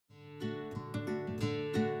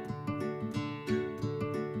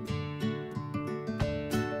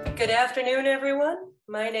Good afternoon, everyone.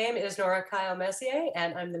 My name is Nora Kyle Messier,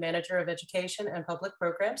 and I'm the Manager of Education and Public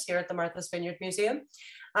Programs here at the Martha's Vineyard Museum.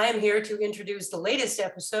 I am here to introduce the latest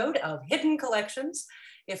episode of Hidden Collections.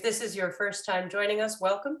 If this is your first time joining us,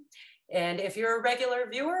 welcome. And if you're a regular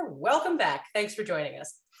viewer, welcome back. Thanks for joining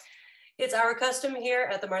us. It's our custom here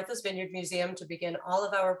at the Martha's Vineyard Museum to begin all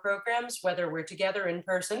of our programs, whether we're together in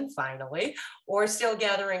person, finally, or still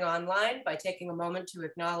gathering online, by taking a moment to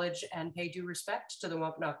acknowledge and pay due respect to the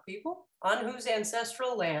Wampanoag people, on whose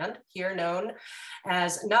ancestral land, here known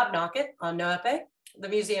as Nabnocket on Noape, the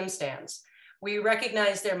museum stands. We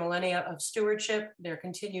recognize their millennia of stewardship, their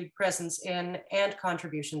continued presence in, and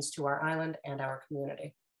contributions to our island and our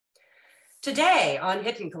community. Today on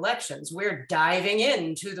Hidden Collections, we're diving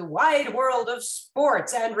into the wide world of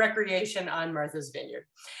sports and recreation on Martha's Vineyard.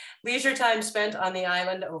 Leisure time spent on the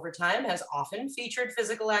island over time has often featured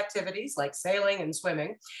physical activities like sailing and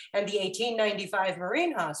swimming, and the 1895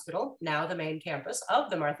 Marine Hospital, now the main campus of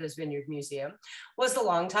the Martha's Vineyard Museum, was the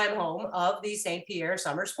longtime home of the St. Pierre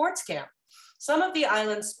Summer Sports Camp. Some of the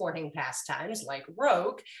island's sporting pastimes, like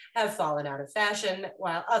rogue, have fallen out of fashion,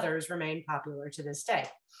 while others remain popular to this day.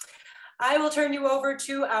 I will turn you over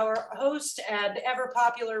to our host and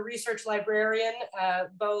ever-popular research librarian,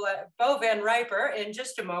 Bo Van Riper, in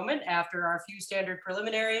just a moment after our few standard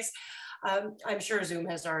preliminaries. I'm sure Zoom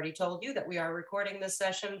has already told you that we are recording this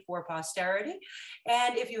session for posterity.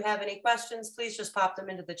 And if you have any questions, please just pop them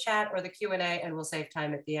into the chat or the Q&A, and we'll save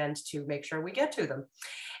time at the end to make sure we get to them.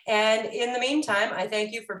 And in the meantime, I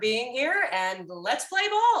thank you for being here, and let's play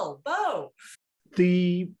ball. Bo.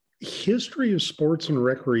 The history of sports and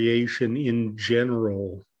recreation in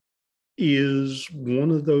general is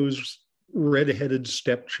one of those red-headed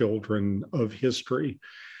stepchildren of history.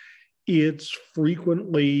 It's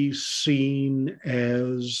frequently seen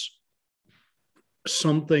as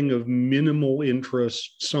something of minimal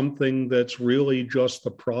interest, something that's really just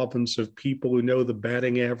the province of people who know the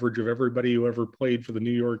batting average of everybody who ever played for the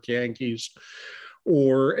New York Yankees,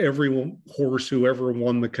 or every horse who ever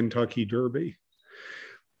won the Kentucky Derby.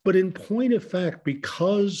 But in point of fact,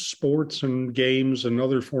 because sports and games and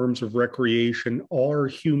other forms of recreation are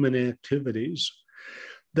human activities,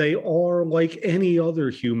 they are, like any other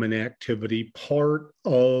human activity, part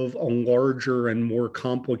of a larger and more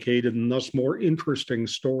complicated and thus more interesting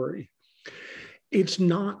story. It's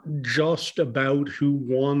not just about who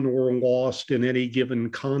won or lost in any given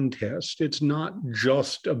contest. It's not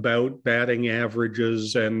just about batting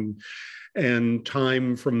averages and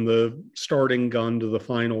time from the starting gun to the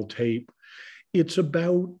final tape. It's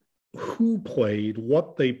about who played,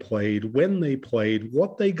 what they played, when they played,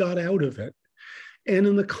 what they got out of it. And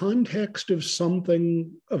in the context of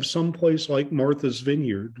someplace like Martha's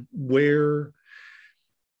Vineyard, where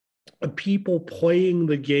people playing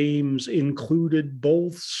the games included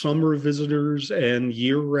both summer visitors and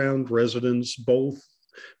year-round residents, both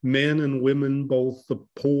men and women, both the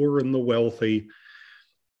poor and the wealthy,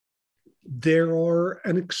 there are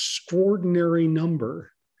an extraordinary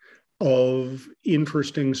number of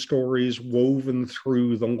interesting stories woven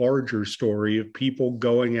through the larger story of people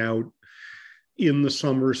going out in the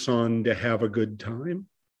summer sun to have a good time.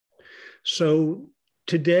 So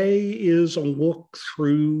today is a look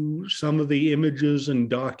through some of the images and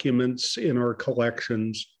documents in our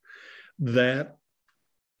collections that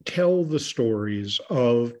tell the stories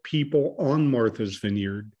of people on Martha's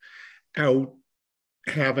Vineyard out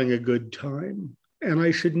having a good time. And I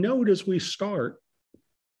should note as we start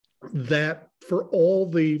that for all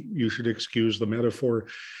the, you should excuse the metaphor,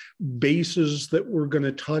 bases that we're going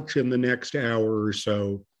to touch in the next hour or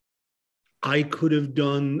so, I could have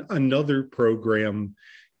done another program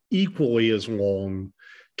equally as long,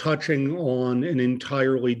 touching on an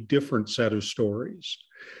entirely different set of stories.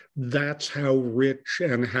 That's how rich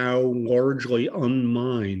and how largely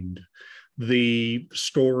unmined the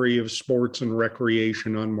story of sports and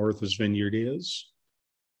recreation on Martha's Vineyard is.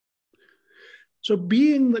 So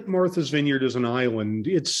being that Martha's Vineyard is an island,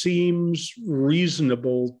 it seems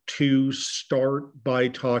reasonable to start by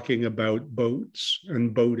talking about boats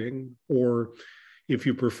and boating, or if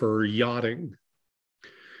you prefer, yachting.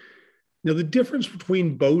 Now, the difference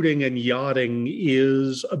between boating and yachting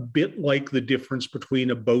is a bit like the difference between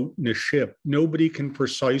a boat and a ship. Nobody can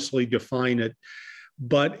precisely define it,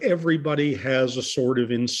 but everybody has a sort of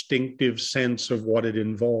instinctive sense of what it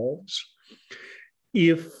involves.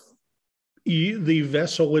 If the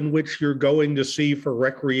vessel in which you're going to sea for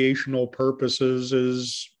recreational purposes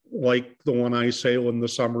is like the one I sail in the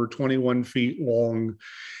summer, 21 feet long,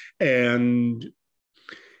 and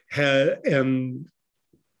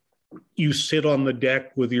you sit on the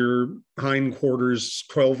deck with your hindquarters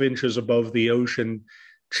 12 inches above the ocean,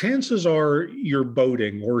 chances are you're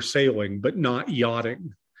boating or sailing, but not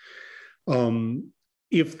yachting.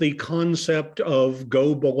 If the concept of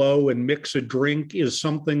go below and mix a drink is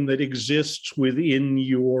something that exists within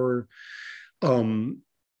your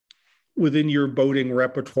boating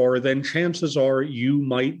repertoire, then chances are you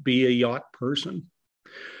might be a yacht person.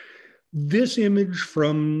 This image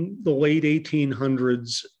from the late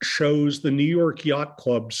 1800s shows the New York Yacht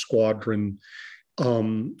Club squadron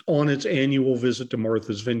on its annual visit to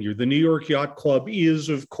Martha's Vineyard. The New York Yacht Club is,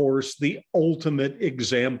 of course, the ultimate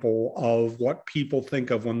example of what people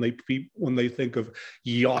think of when they think of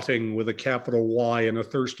yachting with a capital Y and a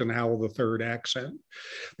Thurston Howell III accent.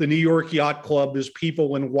 The New York Yacht Club is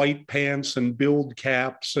people in white pants and billed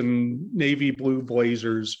caps and navy blue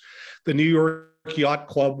blazers. The New York Yacht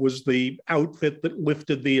Club was the outfit that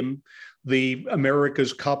lifted the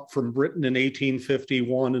America's Cup from Britain in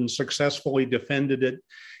 1851 and successfully defended it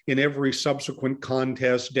in every subsequent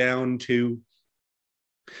contest down to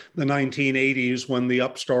the 1980s when the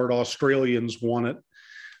upstart Australians won it.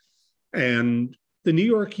 And the New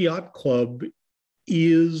York Yacht Club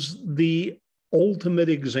is the ultimate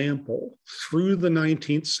example through the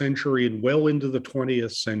 19th century and well into the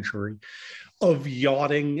 20th century of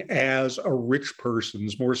yachting as a rich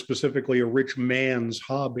person's, more specifically a rich man's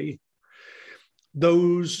hobby.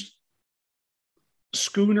 Those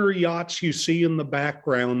schooner yachts you see in the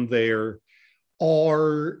background there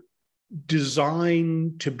are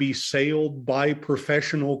designed to be sailed by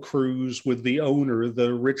professional crews with the owner,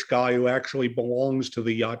 the rich guy who actually belongs to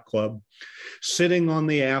the yacht club, sitting on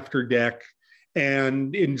the afterdeck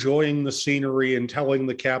and enjoying the scenery and telling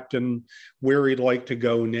the captain where he'd like to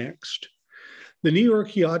go next. The New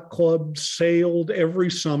York Yacht Club sailed every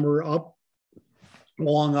summer up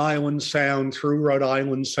Long Island Sound, through Rhode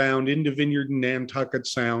Island Sound, into Vineyard and Nantucket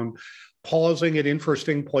Sound, pausing at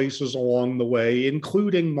interesting places along the way,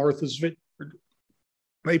 including Martha's Vineyard.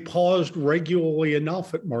 They paused regularly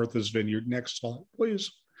enough at Martha's Vineyard. Next slide,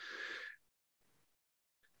 please.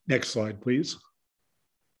 Next slide, please.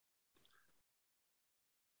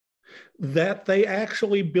 That they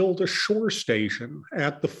actually built a shore station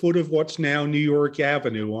at the foot of what's now New York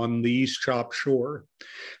Avenue on the East Chop Shore.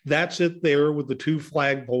 That's it there with the two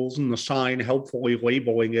flagpoles and the sign helpfully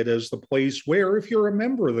labeling it as the place where, if you're a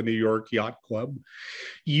member of the New York Yacht Club,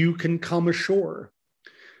 you can come ashore.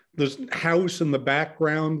 The house in the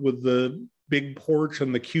background with the big porch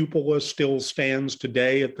and the cupola still stands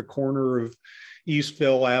today at the corner of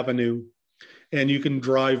Eastville Avenue, and you can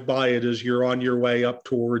drive by it as you're on your way up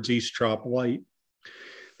towards East Chop Light.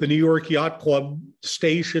 The New York Yacht Club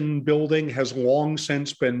station building has long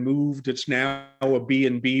since been moved. It's now a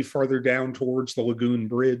B&B farther down towards the Lagoon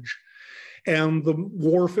Bridge. And the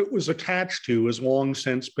wharf it was attached to has long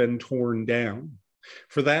since been torn down.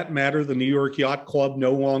 For that matter, the New York Yacht Club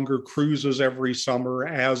no longer cruises every summer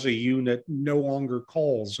as a unit, no longer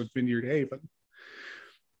calls at Vineyard Haven.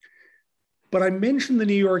 But I mentioned the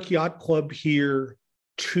New York Yacht Club here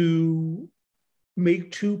to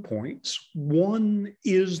make 2 points. One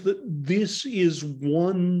is that this is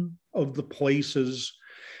one of the places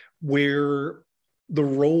where the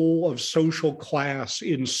role of social class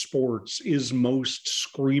in sports is most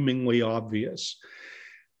screamingly obvious.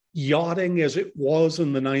 Yachting, as it was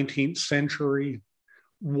in the 19th century,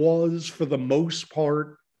 was for the most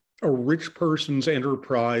part a rich person's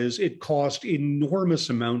enterprise. It cost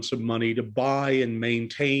enormous amounts of money to buy and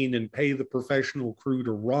maintain and pay the professional crew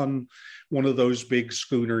to run one of those big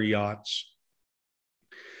schooner yachts.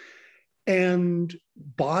 And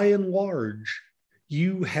by and large,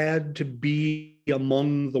 you had to be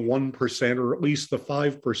among the 1% or at least the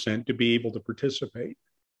 5% to be able to participate.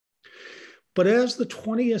 But as the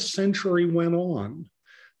 20th century went on,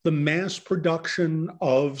 the mass production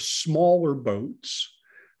of smaller boats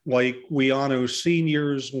like Weano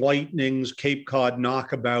Seniors, Lightnings, Cape Cod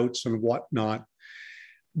Knockabouts, and whatnot,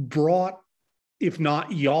 brought, if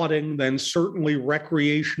not yachting, then certainly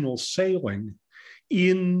recreational sailing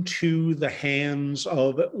into the hands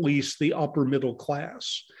of at least the upper middle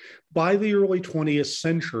class. By the early 20th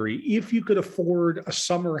century, if you could afford a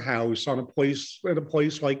summer house at a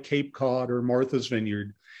place like Cape Cod or Martha's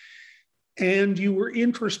Vineyard, and you were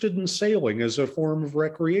interested in sailing as a form of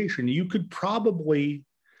recreation, you could probably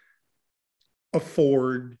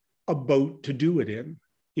afford a boat to do it in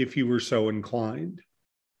if you were so inclined.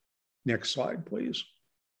 Next slide, please.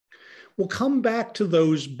 We'll come back to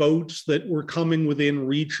those boats that were coming within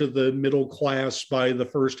reach of the middle class by the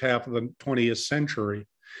first half of the 20th century.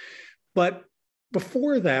 But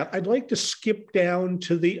before that, I'd like to skip down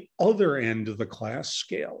to the other end of the class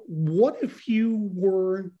scale. What if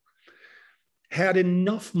you had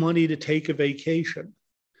enough money to take a vacation?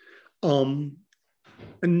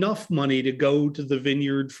 enough money to go to the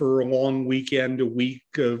Vineyard for a long weekend, a week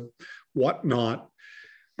of whatnot,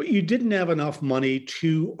 but you didn't have enough money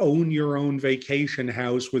to own your own vacation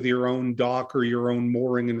house with your own dock or your own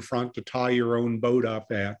mooring in front to tie your own boat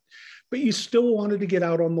up at, but you still wanted to get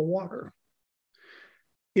out on the water.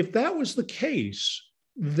 If that was the case,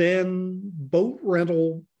 then boat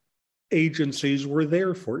rental agencies were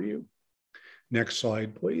there for you. Next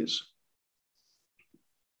slide, please.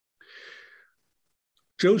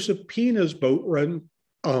 Joseph Pina's boat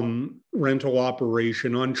rental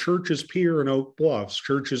operation on Church's Pier in Oak Bluffs,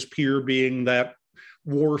 Church's Pier being that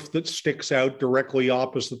wharf that sticks out directly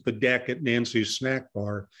opposite the deck at Nancy's Snack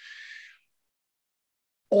Bar,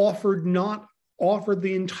 offered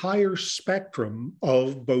the entire spectrum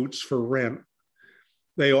of boats for rent.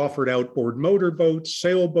 They offered outboard motorboats,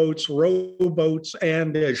 sailboats, rowboats,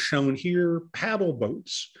 and as shown here, paddle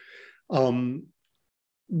boats.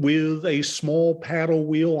 With a small paddle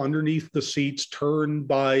wheel underneath the seats turned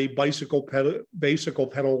by bicycle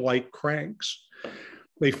pedal-like cranks.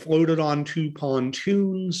 They floated on 2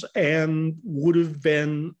 pontoons and would have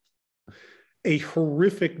been a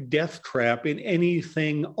horrific death trap in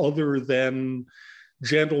anything other than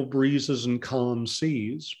gentle breezes and calm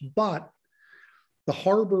seas. But the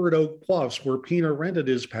harbor at Oak Bluffs, where Pina rented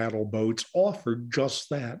his paddle boats, offered just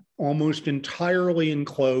that, almost entirely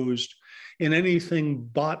enclosed in anything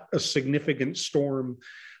but a significant storm.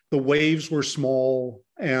 The waves were small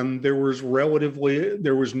and there was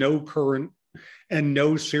no current and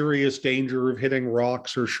no serious danger of hitting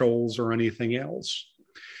rocks or shoals or anything else.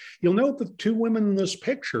 You'll note that the 2 women in this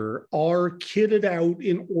picture are kitted out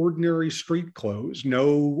in ordinary street clothes,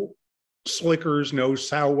 no slickers, no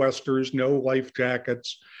sou'westers, no life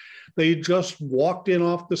jackets. They just walked in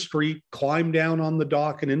off the street, climbed down on the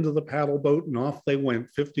dock and into the paddle boat, and off they went,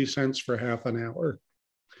 50 cents for half an hour.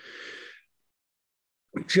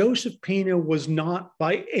 Joseph Pina was not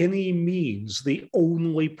by any means the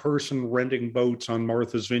only person renting boats on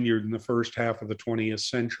Martha's Vineyard in the first half of the 20th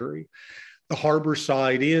century. The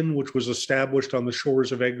Harborside Inn, which was established on the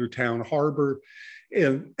shores of Edgartown Harbor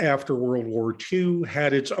after World War II,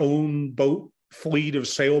 had its own boat fleet of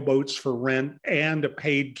sailboats for rent and a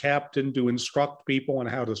paid captain to instruct people on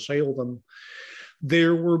how to sail them.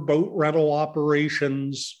 There were boat rental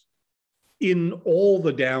operations in all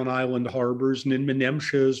the Down Island harbors and in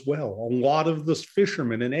Menemsha as well. A lot of the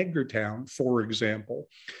fishermen in Edgartown, for example,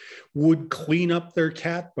 would clean up their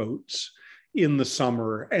catboats in the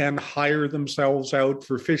summer and hire themselves out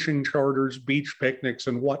for fishing charters, beach picnics,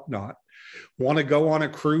 and whatnot. Want to go on a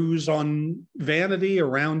cruise on Vanity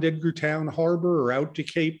around Edgartown Harbor or out to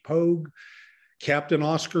Cape Pogue? Captain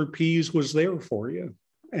Oscar Pease was there for you.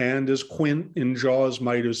 And as Quint in Jaws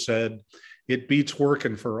might have said, it beats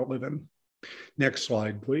working for a living. Next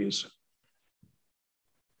slide, please.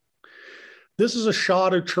 This is a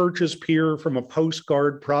shot of Church's Pier from a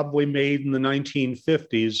postcard probably made in the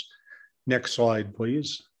 1950s. Next slide,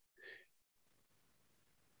 please.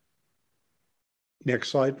 Next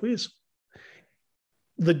slide, please.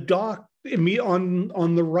 The dock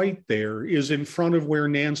on the right there is in front of where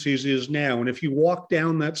Nancy's is now. And if you walk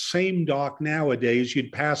down that same dock nowadays,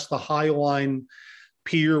 you'd pass the High Line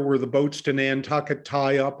Pier where the boats to Nantucket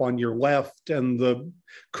tie up on your left and the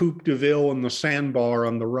Coupe de Ville and the sandbar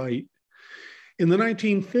on the right. In the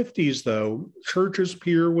 1950s, though, Church's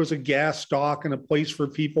Pier was a gas dock and a place for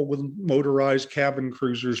people with motorized cabin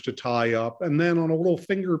cruisers to tie up. And then on a little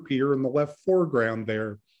finger pier in the left foreground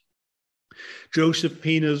there, Joseph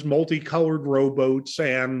Pina's multicolored rowboats,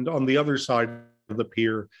 and on the other side of the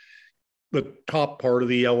pier, the top part of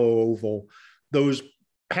the yellow oval, those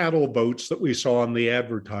paddle boats that we saw in the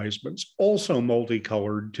advertisements, also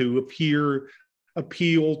multicolored to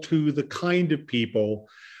appeal to the kind of people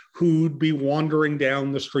who'd be wandering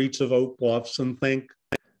down the streets of Oak Bluffs and think,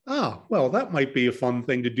 well, that might be a fun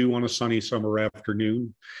thing to do on a sunny summer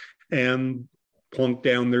afternoon, and plunk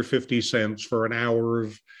down their 50 cents for an hour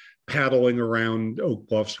of paddling around Oak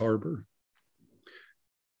Bluffs Harbor.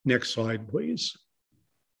 Next slide, please.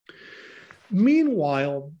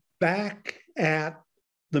 Meanwhile, back at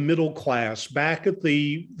the middle class, back at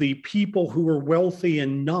the people who were wealthy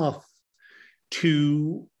enough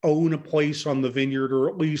to own a place on the Vineyard, or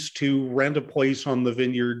at least to rent a place on the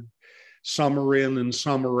Vineyard summer in and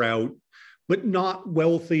summer out, but not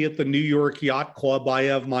wealthy at the New York Yacht Club, I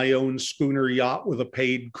have my own schooner yacht with a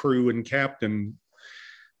paid crew and captain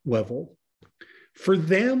level. For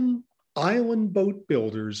them, island boat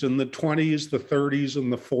builders in the 20s, the 30s,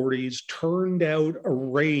 and the 40s turned out a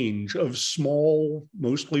range of small,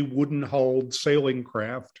 mostly wooden-hulled sailing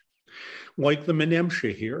craft, like the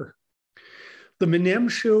Menemsha here. The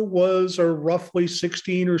Menemsha was a roughly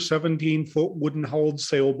 16 or 17-foot wooden-hulled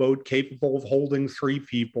sailboat capable of holding 3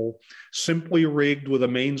 people, simply rigged with a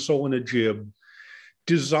mainsail and a jib,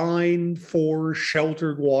 designed for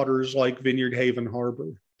sheltered waters like Vineyard Haven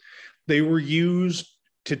Harbor. They were used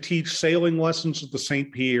to teach sailing lessons at the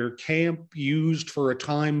St. Pierre camp, used for a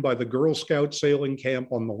time by the Girl Scout sailing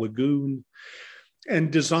camp on the lagoon, and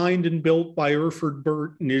designed and built by Erford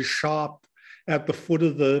Burt in his shop at the foot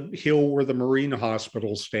of the hill where the Marine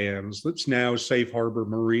Hospital stands. That's now Safe Harbor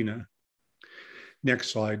Marina.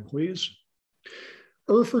 Next slide, please.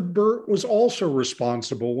 Erford Burt was also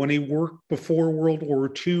responsible when he worked before World War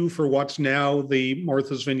II for what's now the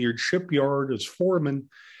Martha's Vineyard shipyard as foreman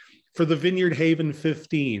for the Vineyard Haven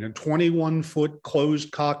 15, a 21-foot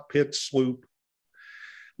closed cockpit sloop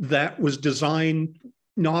that was designed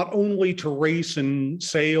not only to race and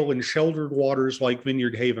sail in sheltered waters like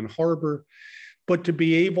Vineyard Haven Harbor, but to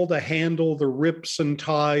be able to handle the rips and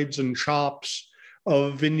tides and chops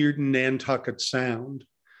of Vineyard and Nantucket Sound.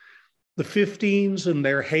 The 15s in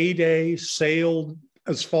their heyday sailed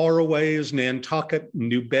as far away as Nantucket and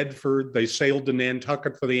New Bedford. They sailed to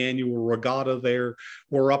Nantucket for the annual regatta there,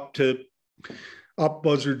 or up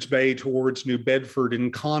Buzzards Bay towards New Bedford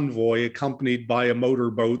in convoy, accompanied by a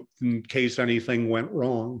motorboat in case anything went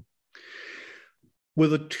wrong.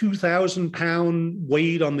 With a 2,000-pound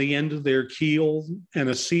weight on the end of their keel and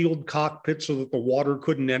a sealed cockpit so that the water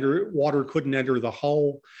couldn't enter the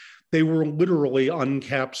hull, they were literally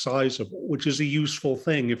uncapsizable, which is a useful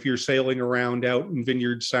thing if you're sailing around out in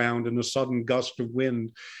Vineyard Sound and a sudden gust of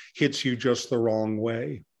wind hits you just the wrong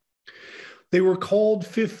way. They were called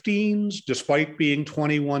 15s, despite being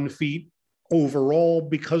 21 feet overall,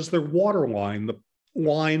 because their water line, the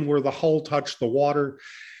line where the hull touched the water,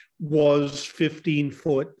 was 15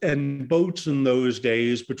 foot. And boats in those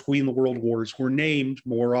days between the world wars were named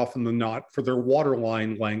more often than not for their water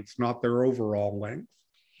line length, not their overall length.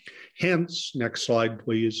 Hence, next slide,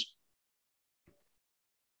 please.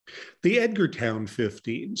 The Edgartown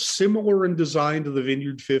 15, similar in design to the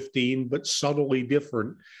Vineyard 15, but subtly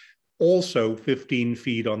different, also 15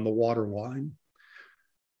 feet on the water line.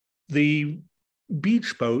 The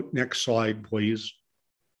beach boat, next slide, please,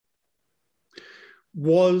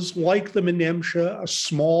 was like the Menemsha, a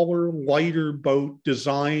smaller, lighter boat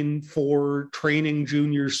designed for training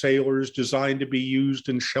junior sailors, designed to be used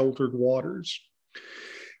in sheltered waters.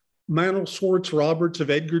 Mantle Swartz Roberts of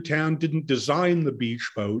Edgartown didn't design the beach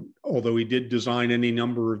boat, although he did design any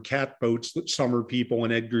number of catboats that summer people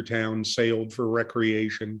in Edgartown sailed for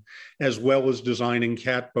recreation, as well as designing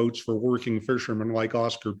catboats for working fishermen like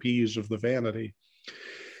Oscar Pease of the Vanity.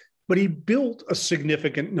 But he built a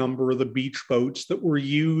significant number of the beach boats that were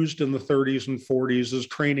used in the 30s and 40s as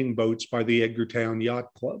training boats by the Edgartown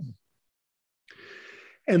Yacht Club.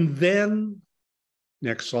 And then,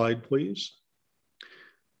 next slide, please.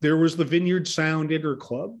 There was the Vineyard Sound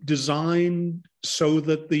Interclub, designed so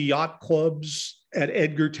that the yacht clubs at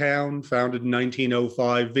Edgartown, founded in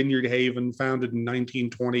 1905, Vineyard Haven, founded in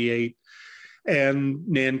 1928, and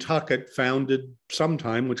Nantucket, founded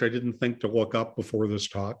sometime, which I didn't think to look up before this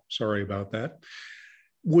talk, sorry about that,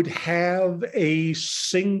 would have a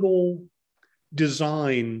single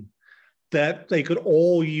design that they could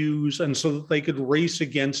all use, and so that they could race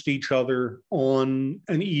against each other on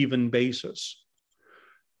an even basis.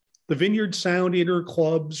 The Vineyard Sound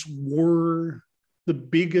Interclubs were the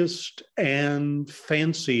biggest and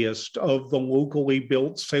fanciest of the locally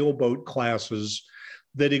built sailboat classes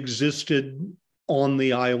that existed on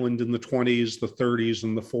the island in the 20s, the 30s,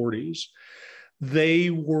 and the 40s. They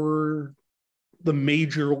were the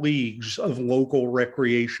major leagues of local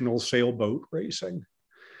recreational sailboat racing.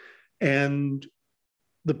 And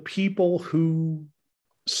the people who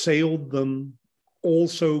sailed them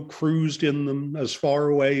also cruised in them as far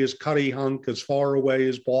away as Cuttyhunk, as far away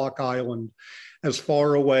as Block Island, as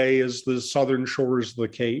far away as the southern shores of the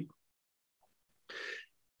Cape.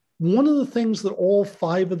 One of the things that all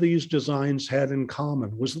 5 of these designs had in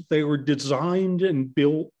common was that they were designed and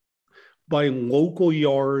built by local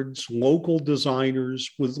yards, local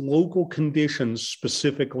designers with local conditions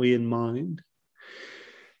specifically in mind.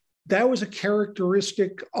 That was a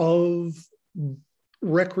characteristic of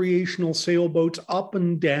recreational sailboats up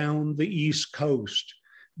and down the East Coast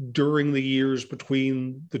during the years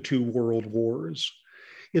between the 2 world wars.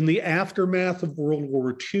 In the aftermath of World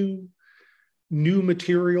War II, new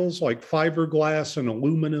materials like fiberglass and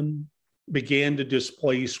aluminum began to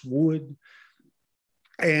displace wood,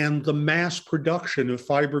 and the mass production of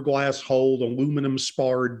fiberglass hulled, aluminum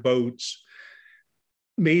sparred boats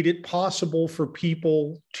made it possible for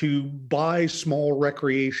people to buy small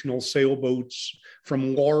recreational sailboats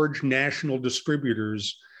from large national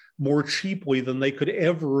distributors more cheaply than they could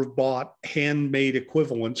ever have bought handmade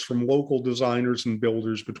equivalents from local designers and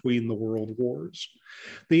builders between the world wars.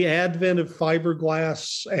 The advent of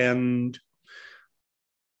fiberglass and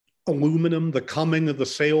aluminum, the coming of the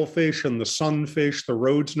sailfish and the sunfish, the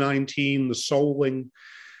Rhodes 19, the Soling,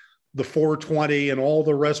 the 420, and all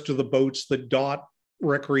the rest of the boats that dot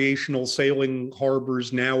recreational sailing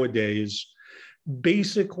harbors nowadays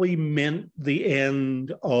basically meant the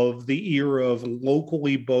end of the era of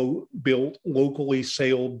locally built, locally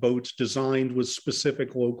sailed boats designed with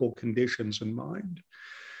specific local conditions in mind.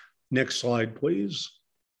 Next slide, please.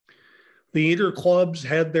 The interclubs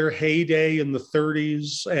had their heyday in the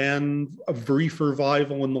 30s and a brief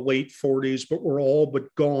revival in the late 40s, but were all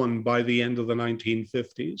but gone by the end of the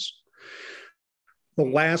 1950s. The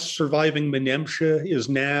last surviving Menemsha is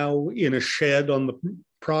now in a shed on the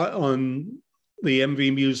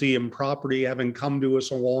MV Museum property, having come to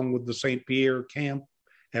us along with the St. Pierre Camp,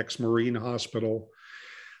 ex-Marine Hospital.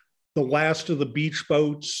 The last of the beach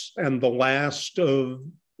boats and the last of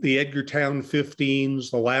the Edgartown 15s,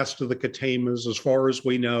 the last of the Katamas, as far as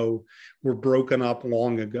we know, were broken up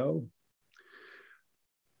long ago.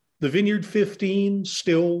 The Vineyard 15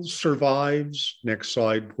 still survives. Next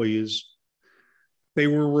slide, please. They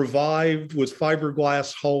were revived with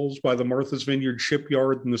fiberglass hulls by the Martha's Vineyard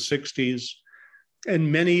shipyard in the 60s.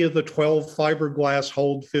 And many of the 12 fiberglass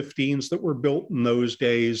hulled 15s that were built in those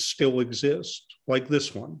days still exist, like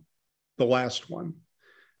this one, the last one.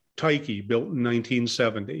 Tyche, built in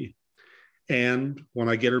 1970. And when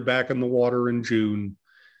I get her back in the water in June,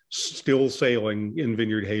 still sailing in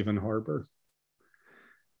Vineyard Haven Harbor.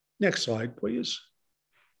 Next slide, please.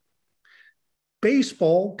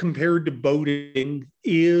 Baseball, compared to boating,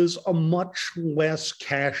 is a much less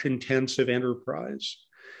cash-intensive enterprise.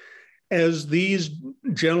 As these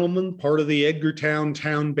gentlemen, part of the Edgartown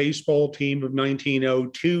town baseball team of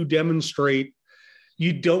 1902, demonstrate,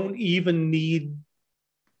 you don't even need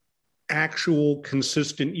actual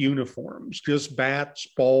consistent uniforms, just bats,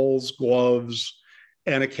 balls, gloves,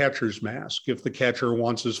 and a catcher's mask if the catcher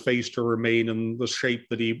wants his face to remain in the shape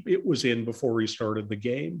that it was in before he started the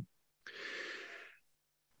game.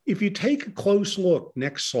 If you take a close look,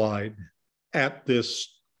 next slide, at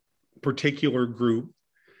this particular group,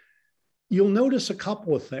 you'll notice a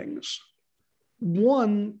couple of things.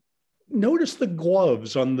 One, notice the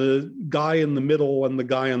gloves on the guy in the middle and the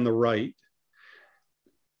guy on the right.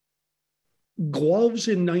 Gloves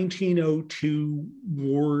in 1902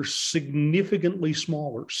 were significantly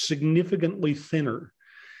smaller, significantly thinner,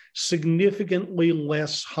 significantly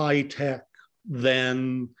less high-tech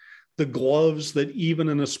than the gloves that even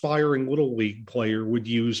an aspiring Little League player would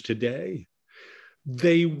use today.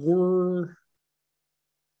 They were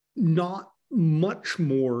not much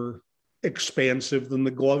more expansive than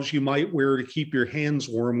the gloves you might wear to keep your hands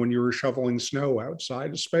warm when you were shoveling snow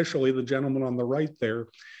outside, especially the gentleman on the right there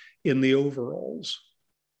in the overalls.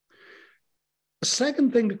 A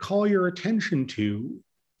second thing to call your attention to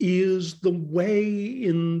is the way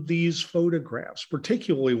in these photographs,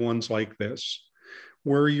 particularly ones like this,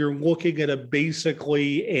 where you're looking at a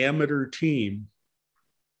basically amateur team,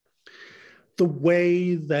 the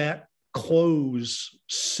way that clothes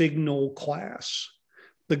signal class.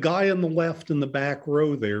 The guy on the left in the back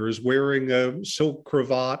row there is wearing a silk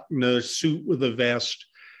cravat and a suit with a vest.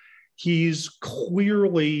 He's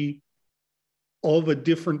clearly of a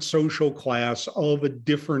different social class, of a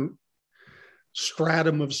different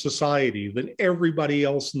stratum of society than everybody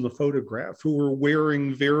else in the photograph, who were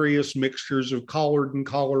wearing various mixtures of collared and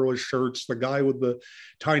collarless shirts. The guy with the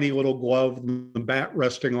tiny little glove and the bat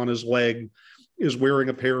resting on his leg is wearing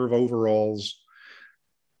a pair of overalls.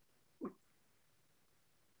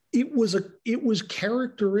 It was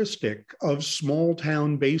characteristic of small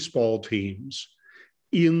town baseball teams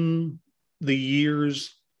in the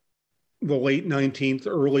years, the late 19th,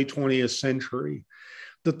 early 20th century,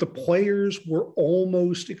 that the players were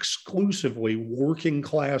almost exclusively working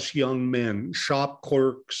class young men, shop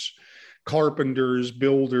clerks, carpenters,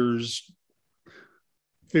 builders,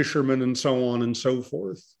 fishermen, and so on and so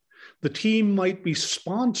forth. The team might be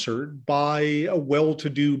sponsored by a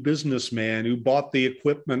well-to-do businessman who bought the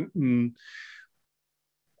equipment and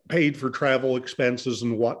paid for travel expenses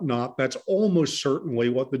and whatnot. That's almost certainly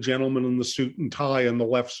what the gentleman in the suit and tie on the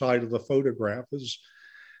left side of the photograph is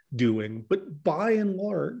doing. But by and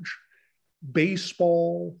large,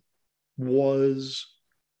 baseball was,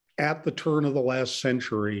 at the turn of the last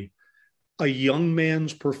century, a young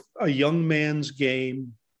man's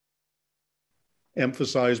game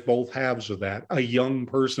emphasize both halves of that, a young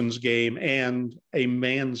person's game and a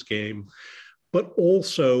man's game, but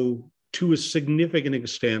also to a significant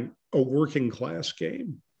extent, a working class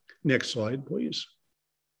game. Next slide, please.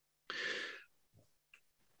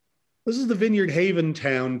 This is the Vineyard Haven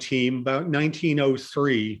Town team, about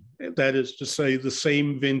 1903. That is to say, the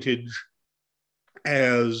same vintage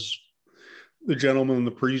as the gentleman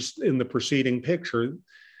in the preceding picture.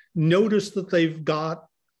 Notice that they've got,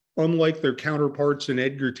 unlike their counterparts in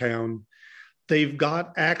Edgartown, they've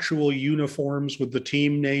got actual uniforms with the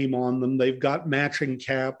team name on them. They've got matching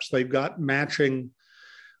caps. They've got matching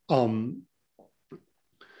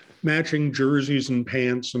jerseys and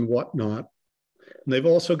pants and whatnot. And they've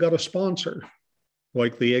also got a sponsor,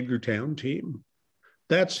 like the Edgartown team.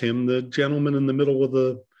 That's him, the gentleman in the middle of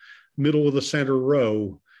the center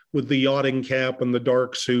row with the yachting cap and the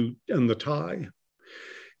dark suit and the tie.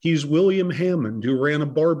 He's William Hammond, who ran a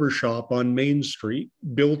barbershop on Main Street,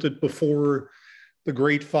 built it before the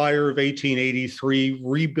Great Fire of 1883,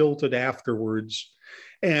 rebuilt it afterwards,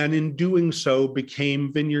 and in doing so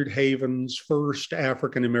became Vineyard Haven's first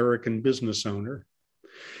African-American business owner.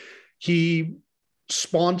 He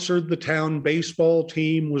sponsored the town baseball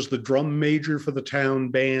team, was the drum major for the town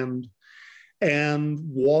band, and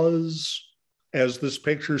was, as this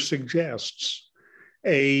picture suggests,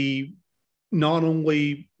 a not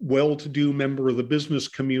only well-to-do member of the business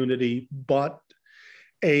community, but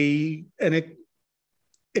an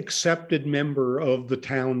accepted member of the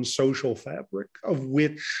town's social fabric, of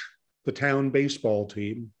which the town baseball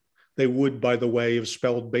team, they would, by the way, have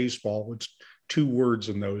spelled baseball. It's 2 words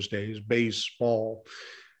in those days, baseball,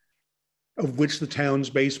 of which the town's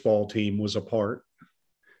baseball team was a part.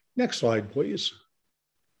 Next slide, please.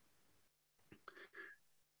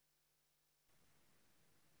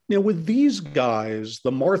 Now, with these guys,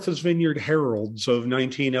 the Martha's Vineyard Heralds of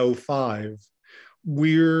 1905,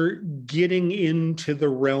 we're getting into the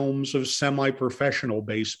realms of semi-professional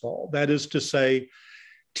baseball. That is to say,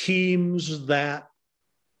 teams that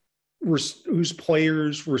whose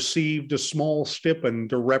players received a small stipend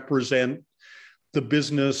to represent the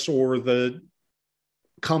business or the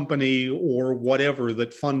company or whatever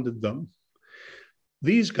that funded them.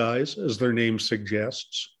 These guys, as their name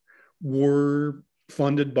suggests, were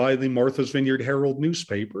funded by the Martha's Vineyard Herald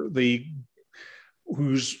newspaper,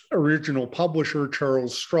 whose original publisher,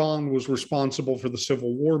 Charles Strong, was responsible for the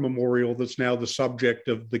Civil War memorial that's now the subject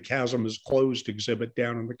of the Chasm is Closed exhibit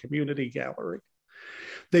down in the community gallery.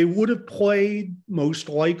 They would have played, most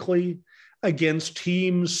likely, against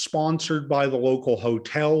teams sponsored by the local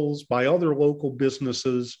hotels, by other local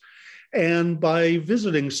businesses, and by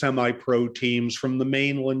visiting semi-pro teams from the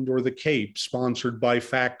mainland or the Cape, sponsored by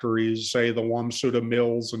factories, say the Wamsutter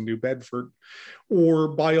Mills in New Bedford, or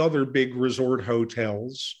by other big resort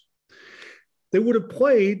hotels. They would have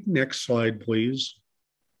played, next slide, please,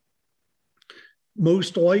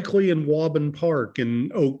 most likely in Waban Park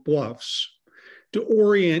in Oak Bluffs. To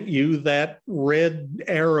orient you, that red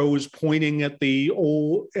arrow is pointing at the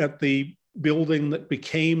building that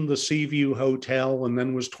became the Seaview Hotel and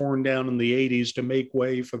then was torn down in the 80s to make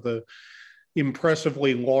way for the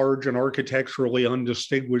impressively large and architecturally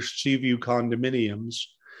undistinguished Seaview condominiums.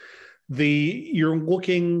 You're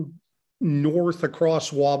looking north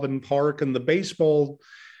across Waban Park, and the baseball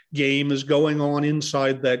game is going on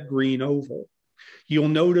inside that green oval. You'll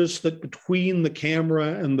notice that between the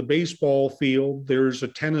camera and the baseball field, there's a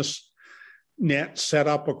tennis net set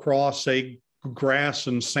up across a grass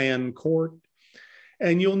and sand court.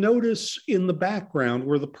 And you'll notice in the background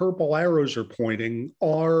where the purple arrows are pointing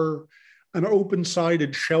are an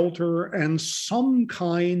open-sided shelter and some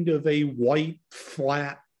kind of a white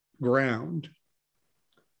flat ground.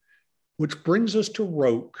 Which brings us to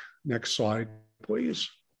Roque. Next slide, please.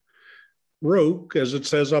 Roque, as it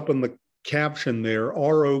says up in the caption there,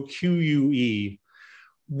 R-O-Q-U-E,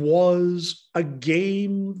 was a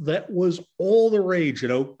game that was all the rage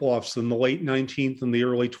at Oak Bluffs in the late 19th and the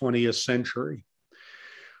early 20th century.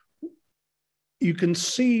 You can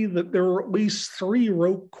see that there are at least 3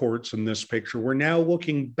 Roque courts in this picture. We're now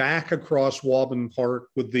looking back across Waban Park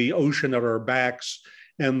with the ocean at our backs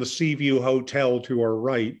and the Seaview Hotel to our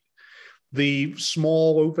right. The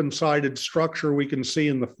small open-sided structure we can see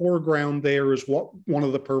in the foreground there is what one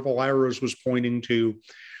of the purple arrows was pointing to.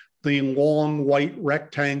 The long white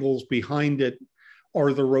rectangles behind it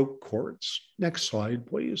are the Roque courts. Next slide,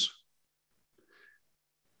 please.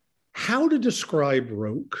 How to describe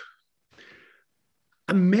Roque?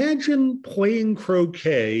 Imagine playing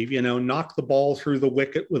croquet, knock the ball through the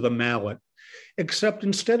wicket with a mallet, except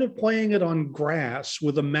instead of playing it on grass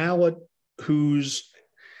with a mallet whose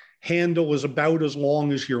handle is about as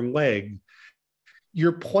long as your leg,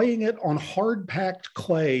 You're playing it on hard-packed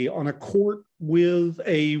clay on a court with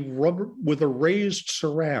a raised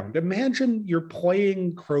surround. Imagine you're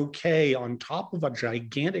playing croquet on top of a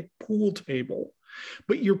gigantic pool table,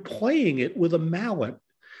 but you're playing it with a mallet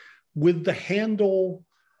with the handle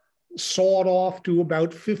sawed off to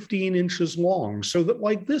about 15 inches long, so that,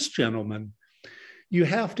 like this gentleman, you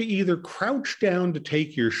have to either crouch down to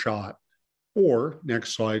take your shot, or,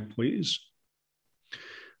 next slide, please,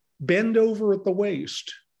 bend over at the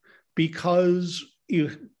waist, because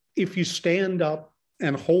if you stand up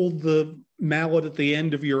and hold the mallet at the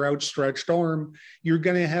end of your outstretched arm, you're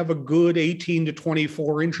going to have a good 18 to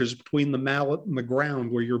 24 inches between the mallet and the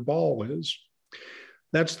ground where your ball is.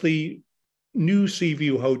 That's the new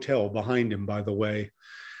Seaview Hotel behind him, by the way.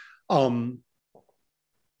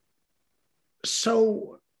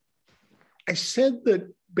 So I said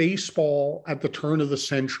that baseball at the turn of the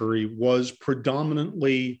century was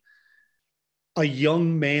predominantly a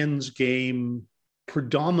young man's game,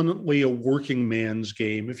 predominantly a working man's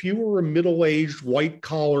game. If you were a middle-aged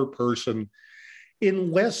white-collar person,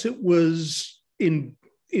 unless it was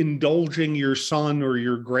indulging your son or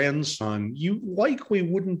your grandson, you likely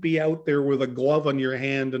wouldn't be out there with a glove on your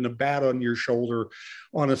hand and a bat on your shoulder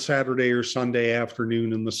on a Saturday or Sunday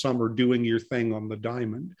afternoon in the summer doing your thing on the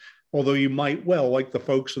diamond. Although you might well, like the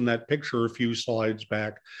folks in that picture a few slides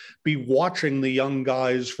back, be watching the young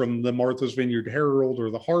guys from the Martha's Vineyard Herald or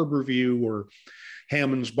the Harbor View or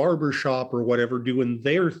Hammond's Barbershop or whatever doing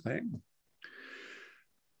their thing.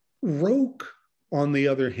 Roque, on the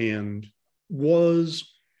other hand, was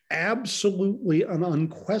absolutely and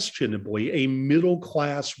unquestionably a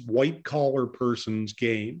middle-class, white-collar person's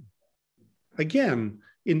game. Again,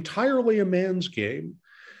 entirely a man's game.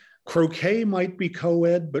 Croquet might be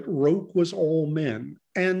co-ed, but Roque was all men.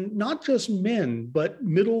 And not just men, but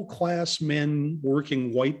middle-class men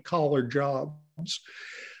working white-collar jobs.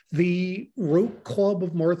 The Roque Club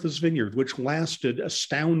of Martha's Vineyard, which lasted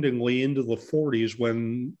astoundingly into the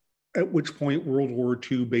 40s, at which point World War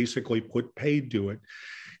II basically put paid to it,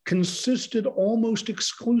 consisted almost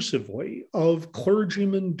exclusively of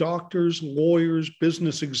clergymen, doctors, lawyers,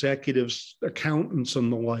 business executives, accountants,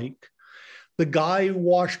 and the like. The guy who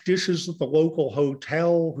washed dishes at the local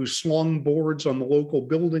hotel, who slung boards on the local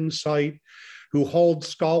building site, who hauled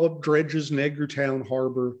scallop dredges in Edgartown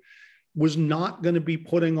Harbor, was not going to be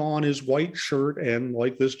putting on his white shirt and,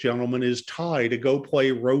 like this gentleman, his tie to go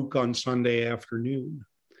play Roque on Sunday afternoon.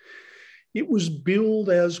 It was billed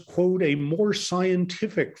as, quote, a more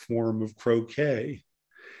scientific form of croquet.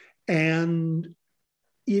 And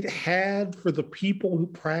it had, for the people who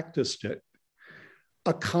practiced it,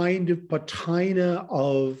 a kind of patina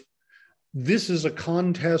of, this is a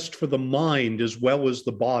contest for the mind as well as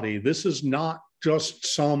the body. This is not just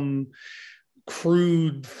some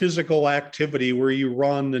crude physical activity where you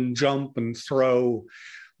run and jump and throw.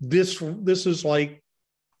 This is like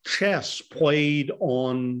chess played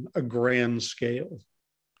on a grand scale.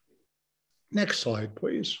 Next slide,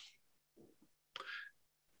 please.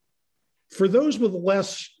 For those with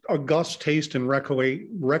less august taste in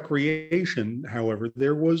recreation, however,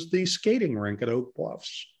 there was the skating rink at Oak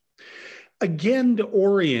Bluffs. Again, to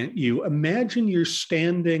orient you, imagine you're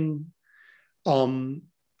standing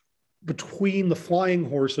between the Flying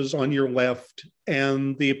Horses on your left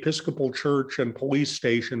and the Episcopal Church and police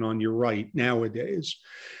station on your right nowadays,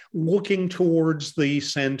 looking towards the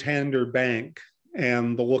Santander Bank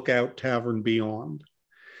and the Lookout Tavern beyond.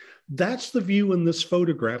 That's the view in this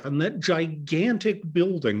photograph, and that gigantic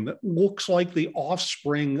building that looks like the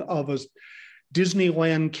offspring of a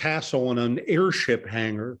Disneyland castle and an airship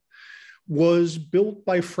hangar was built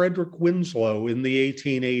by Frederick Winslow in the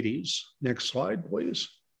 1880s. Next slide, please.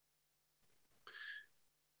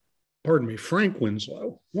 Pardon me, Frank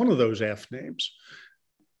Winslow, one of those F names.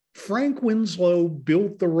 Frank Winslow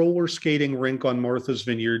built the roller skating rink on Martha's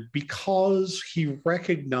Vineyard because he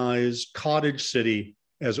recognized Cottage City,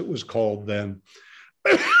 as it was called then,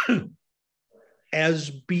 as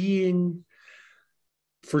being,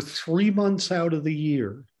 for 3 months out of the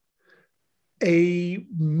year, a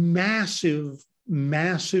massive,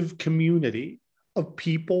 massive community of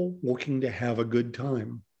people looking to have a good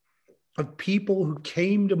time, of people who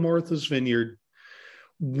came to Martha's Vineyard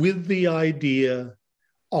with the idea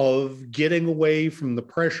of getting away from the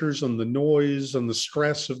pressures and the noise and the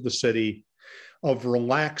stress of the city, of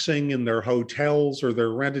relaxing in their hotels or their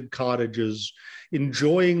rented cottages,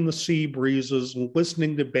 enjoying the sea breezes,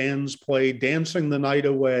 listening to bands play, dancing the night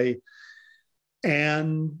away,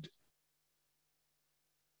 and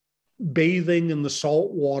bathing in the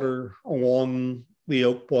salt water along the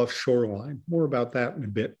Oak Bluff shoreline. More about that in a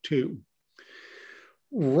bit, too.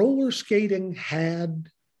 roller skating had,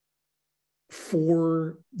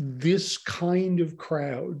 for this kind of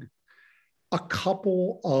crowd, a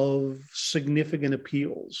couple of significant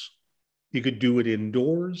appeals. You could do it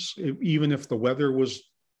indoors, even if the weather was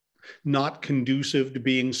not conducive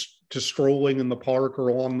to strolling in the park or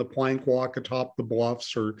along the plank walk atop the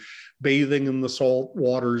bluffs or bathing in the salt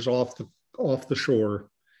waters off the shore.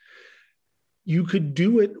 You could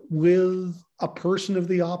do it with a person of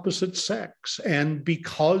the opposite sex. And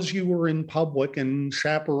because you were in public and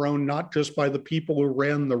chaperoned not just by the people who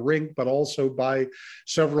ran the rink, but also by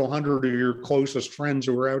several hundred of your closest friends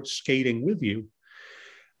who were out skating with you,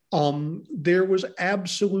 there was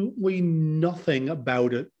absolutely nothing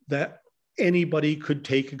about it that anybody could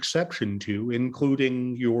take exception to,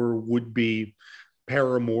 including your would-be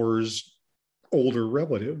paramour's older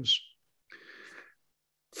relatives.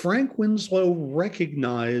 Frank Winslow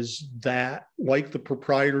recognized that, like the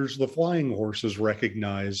proprietors of the Flying Horses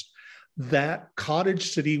recognized, that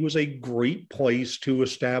Cottage City was a great place to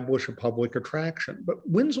establish a public attraction. But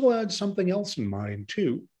Winslow had something else in mind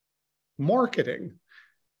too: marketing.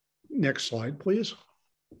 Next slide, please.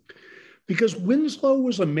 Because Winslow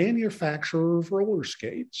was a manufacturer of roller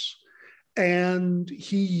skates, and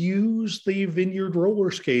he used the Vineyard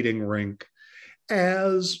roller skating rink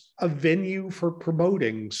as a venue for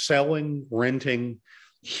promoting, selling, renting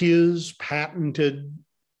his patented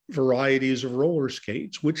varieties of roller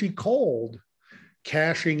skates, which he called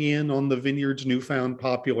cashing in on the Vineyard's newfound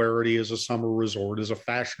popularity as a summer resort, as a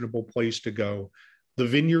fashionable place to go, the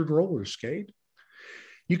Vineyard roller skate.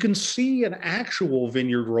 You can see an actual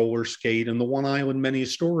Vineyard roller skate in the One Island Many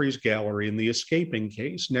Stories gallery in the Escaping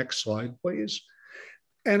case. Next slide, please.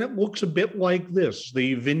 And it looks a bit like this,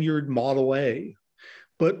 the Vineyard Model A.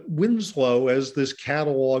 But Winslow, as this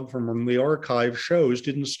catalog from the archive shows,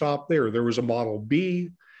 didn't stop there. There was a Model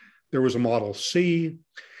B, there was a Model C,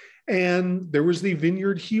 and there was the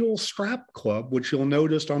Vineyard Heel Strap Club, which you'll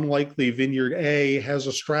notice, unlike the Vineyard A, has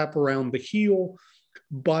a strap around the heel,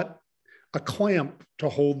 but a clamp to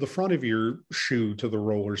hold the front of your shoe to the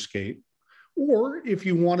roller skate. Or if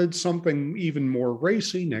you wanted something even more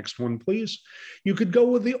racy, next one, please, you could go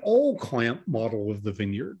with the all clamp model of the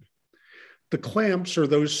Vineyard. The clamps are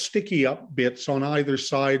those sticky up bits on either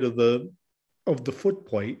side of the foot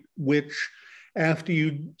plate, which after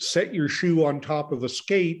you set your shoe on top of the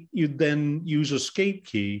skate, you'd then use a skate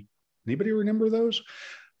key. Anybody remember those?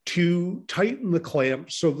 To tighten the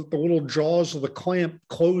clamp so that the little jaws of the clamp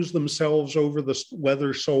close themselves over the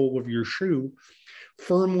leather sole of your shoe,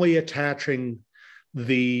 firmly attaching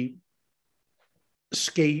the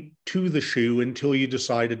skate to the shoe until you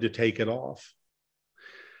decided to take it off.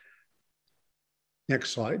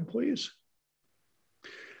 Next slide, please.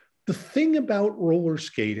 The thing about roller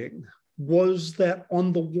skating was that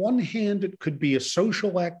on the one hand, it could be a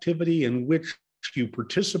social activity in which you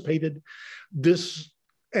participated. This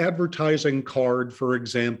advertising card, for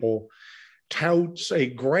example, touts a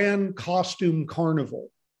grand costume carnival.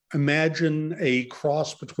 Imagine a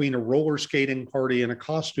cross between a roller skating party and a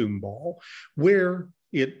costume ball, where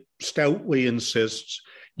it stoutly insists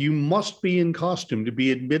you must be in costume to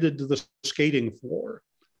be admitted to the skating floor.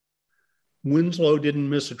 Winslow didn't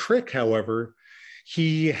miss a trick, however.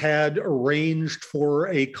 He had arranged for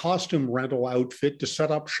a costume rental outfit to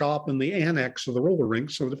set up shop in the annex of the roller rink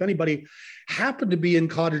so that if anybody happened to be in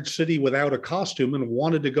Cottage City without a costume and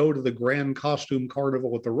wanted to go to the grand costume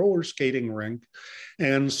carnival at the roller skating rink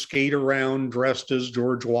and skate around dressed as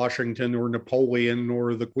George Washington or Napoleon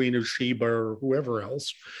or the Queen of Sheba or whoever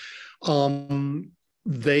else,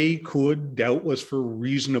 they could, doubtless for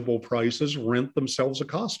reasonable prices, rent themselves a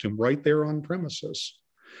costume right there on premises.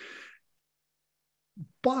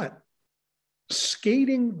 But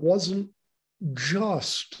skating wasn't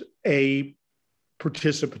just a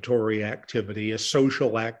participatory activity, a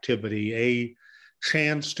social activity, a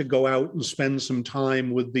chance to go out and spend some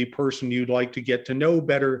time with the person you'd like to get to know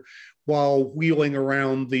better while wheeling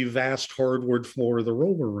around the vast hardwood floor of the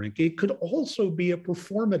roller rink. It could also be a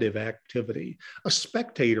performative activity, a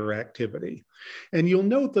spectator activity. And you'll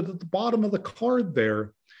note that at the bottom of the card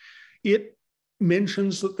there, it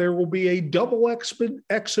mentions that there will be a double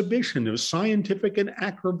exhibition of scientific and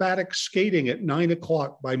acrobatic skating at 9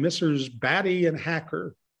 o'clock by Messrs. Batty and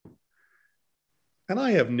Hacker. And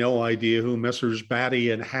I have no idea who Messrs. Batty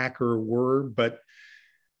and Hacker were, but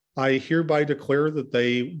I hereby declare that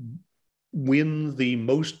they win the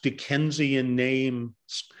most Dickensian name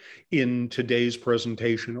in today's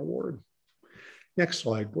presentation award. Next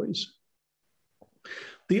slide, please.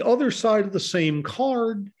 The other side of the same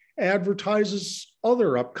card advertises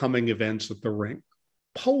other upcoming events at the rink.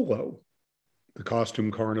 Polo. the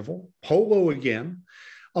costume carnival, polo again,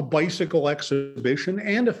 a bicycle exhibition,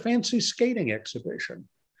 and a fancy skating exhibition.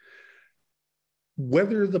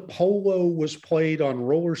 Whether the polo was played on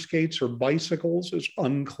roller skates or bicycles is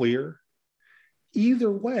unclear.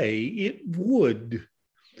 Either way, it would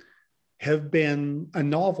have been a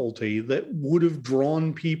novelty that would have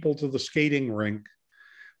drawn people to the skating rink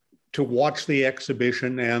to watch the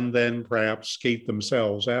exhibition and then perhaps skate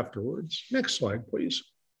themselves afterwards. Next slide, please.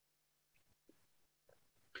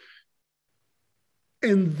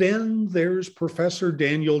 And then there's Professor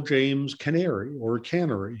Daniel James Canary, or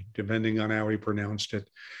Canary, depending on how he pronounced it,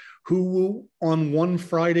 who on one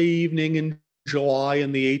Friday evening in July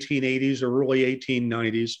in the 1880s or early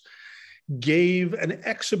 1890s gave an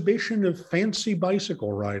exhibition of fancy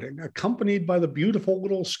bicycle riding, accompanied by the beautiful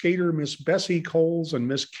little skater, Miss Bessie Coles and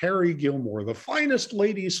Miss Carrie Gilmore, the finest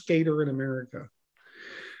lady skater in America.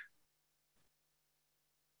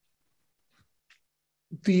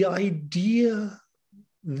 The idea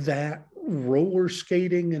that roller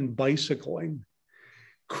skating and bicycling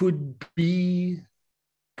could be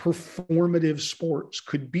performative sports,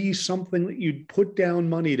 could be something that you'd put down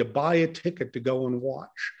money to buy a ticket to go and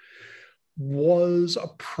watch, was a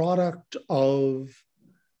product of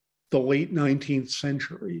the late 19th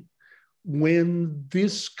century, when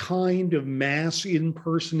this kind of mass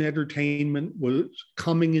in-person entertainment was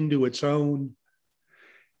coming into its own,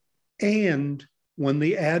 and when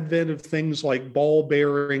the advent of things like ball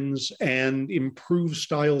bearings and improved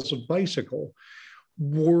styles of bicycle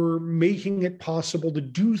were making it possible to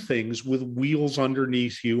do things with wheels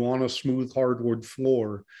underneath you on a smooth hardwood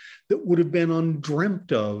floor that would have been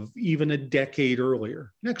undreamt of even a decade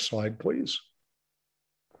earlier. Next slide, please.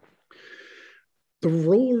 The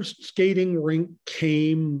roller skating rink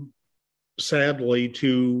came, sadly,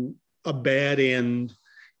 to a bad end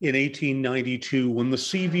in 1892 when the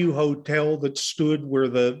Seaview Hotel that stood where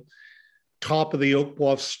the top of the Oak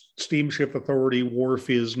Bluff Steamship Authority wharf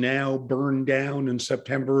is now burned down in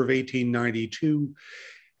September of 1892.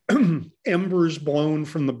 Embers blown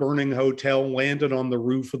from the burning hotel landed on the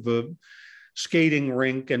roof of the skating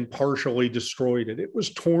rink and partially destroyed it. It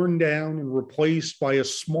was torn down and replaced by a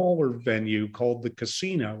smaller venue called the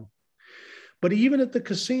Casino. But even at the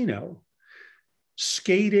Casino,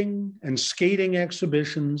 skating and skating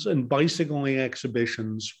exhibitions and bicycling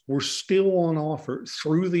exhibitions were still on offer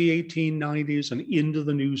through the 1890s and into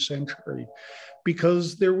the new century,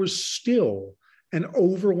 because there was still an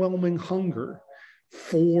overwhelming hunger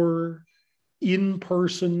for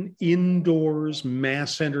in-person, indoors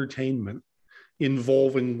mass entertainment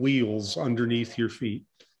involving wheels underneath your feet.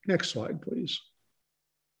 Next slide, please.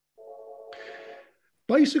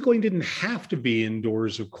 Bicycling didn't have to be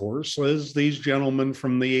indoors, of course. As these gentlemen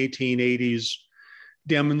from the 1880s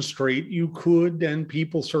demonstrate, you could, and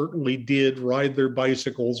people certainly did, ride their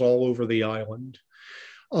bicycles all over the island.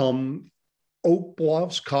 Oak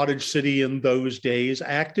Bluffs, Cottage City in those days,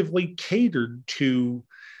 actively catered to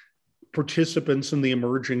participants in the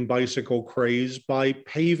emerging bicycle craze by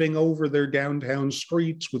paving over their downtown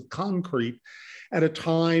streets with concrete at a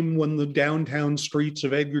time when the downtown streets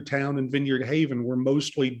of Edgartown and Vineyard Haven were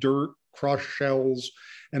mostly dirt, crushed shells,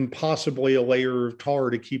 and possibly a layer of tar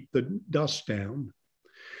to keep the dust down.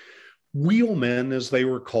 Wheelmen, as they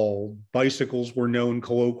were called, bicycles were known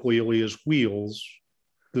colloquially as wheels.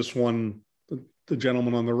 This one, the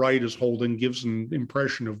gentleman on the right is holding, gives an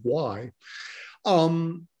impression of why.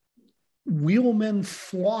 Wheelmen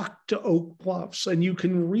flocked to Oak Bluffs, and you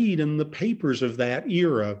can read in the papers of that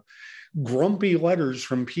era grumpy letters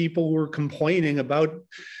from people who were complaining about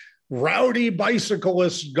rowdy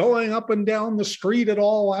bicyclists going up and down the street at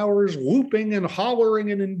all hours, whooping and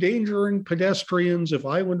hollering and endangering pedestrians. If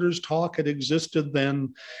Islanders talk had existed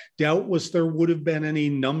then, doubtless there would have been any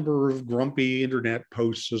number of grumpy internet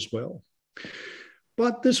posts as well.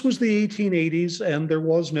 But this was the 1880s and there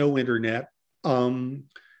was no internet.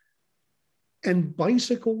 And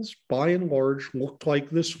bicycles, by and large, looked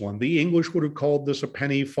like this one. The English would have called this a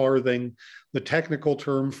penny farthing. The technical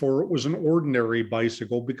term for it was an ordinary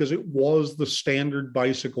bicycle because it was the standard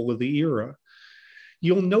bicycle of the era.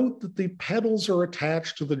 You'll note that the pedals are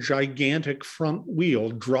attached to the gigantic front wheel,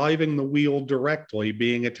 driving the wheel directly,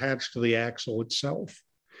 being attached to the axle itself,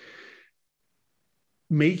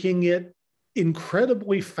 making it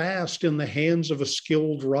incredibly fast in the hands of a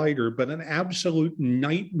skilled rider, but an absolute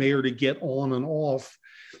nightmare to get on and off,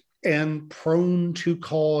 and prone to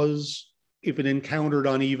cause, if it encountered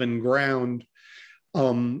uneven ground,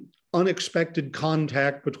 unexpected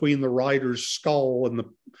contact between the rider's skull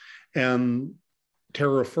and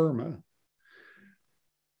terra firma.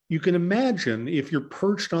 You can imagine if you're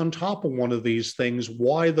perched on top of one of these things,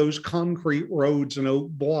 why those concrete roads and oak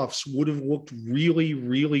bluffs would have looked really,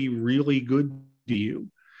 really, really good to you.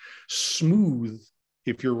 Smooth,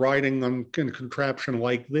 if you're riding on a contraption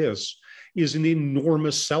like this, is an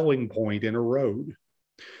enormous selling point in a road.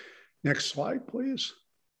 Next slide, please.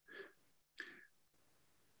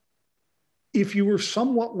 If you were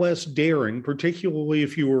somewhat less daring, particularly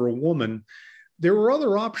if you were a woman, there were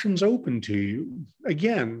other options open to you.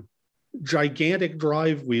 Again, gigantic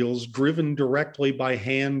drive wheels driven directly by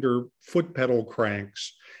hand or foot pedal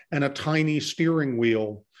cranks, and a tiny steering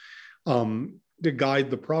wheel to guide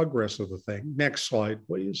the progress of the thing. Next slide,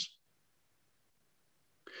 please.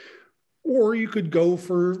 Or you could go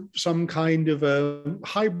for some kind of a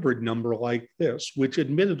hybrid number like this, which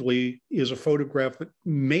admittedly is a photograph that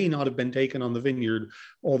may not have been taken on the Vineyard,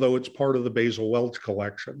 although it's part of the Basil Welch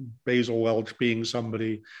collection. Basil Welch being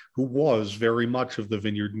somebody who was very much of the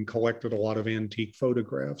Vineyard and collected a lot of antique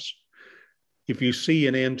photographs. If you see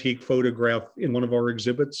an antique photograph in one of our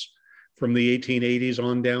exhibits from the 1880s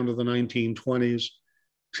on down to the 1920s,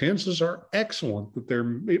 chances are excellent that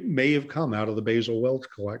it may have come out of the Basil Welch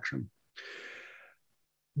collection.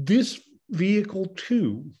 This vehicle,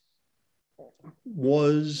 too,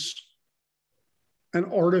 was an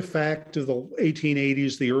artifact of the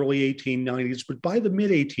 1880s, the early 1890s, but by the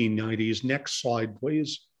mid-1890s, next slide,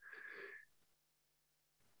 please,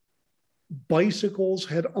 bicycles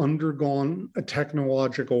had undergone a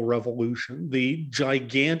technological revolution. The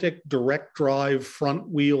gigantic direct drive front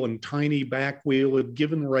wheel and tiny back wheel had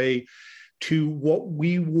given way to what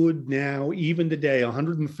we would now, even today,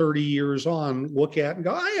 130 years on, look at and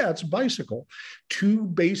go, oh yeah, it's a bicycle. Two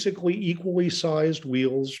basically equally sized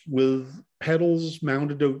wheels with pedals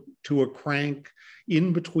mounted to a crank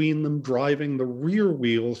in between them, driving the rear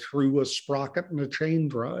wheel through a sprocket and a chain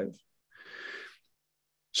drive.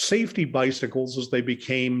 Safety bicycles, as they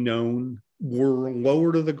became known, were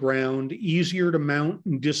lower to the ground, easier to mount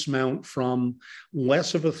and dismount from,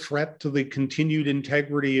 less of a threat to the continued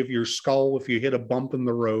integrity of your skull if you hit a bump in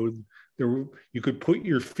the road. You could put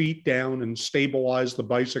your feet down and stabilize the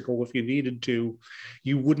bicycle if you needed to.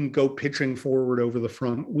 You wouldn't go pitching forward over the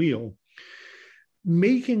front wheel,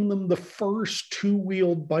 making them the first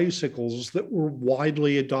two-wheeled bicycles that were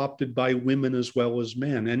widely adopted by women as well as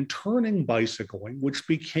men, and turning bicycling, which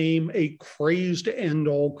became a craze to end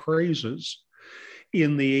all crazes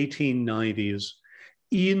in the 1890s,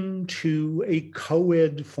 into a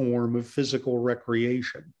co-ed form of physical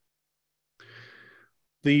recreation.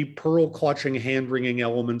 The pearl-clutching, hand-wringing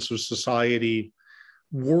elements of society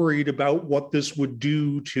worried about what this would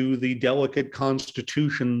do to the delicate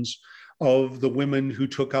constitutions of the women who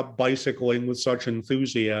took up bicycling with such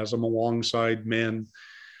enthusiasm alongside men.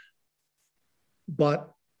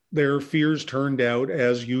 But their fears turned out,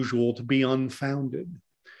 as usual, to be unfounded.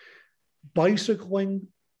 Bicycling,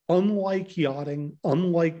 unlike yachting,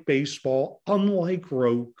 unlike baseball, unlike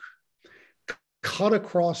roke, cut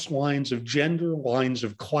across lines of gender, lines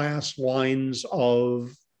of class, lines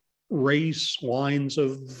of race, lines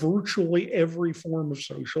of virtually every form of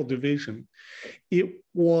social division. It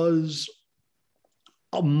was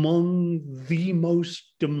among the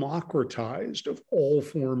most democratized of all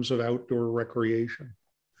forms of outdoor recreation.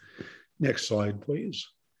 Next slide, please.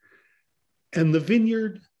 And the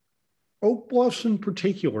Vineyard, Oak Bluffs in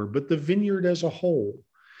particular, but the Vineyard as a whole,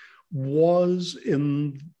 was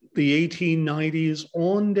in the 1890s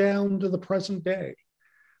on down to the present day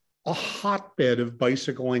a hotbed of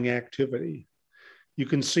bicycling activity. You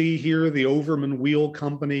can see here the Overman Wheel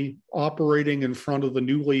Company operating in front of the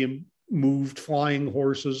newly moved Flying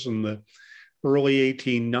Horses in the early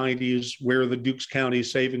 1890s, where the Dukes County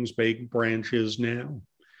Savings Bank branch is now.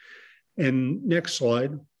 And next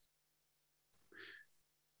slide.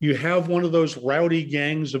 You have one of those rowdy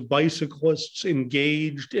gangs of bicyclists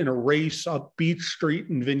engaged in a race up Beach Street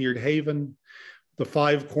in Vineyard Haven, the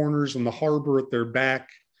Five Corners and the harbor at their back,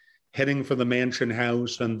 heading for the Mansion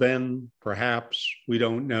House, and then, perhaps, we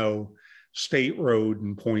don't know, State Road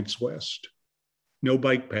and Points West. No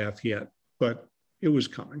bike path yet, but it was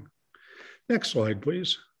coming. Next slide,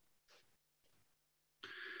 please.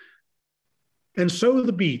 And so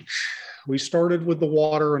the beach. We started with the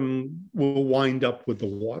water and we'll wind up with the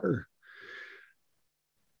water.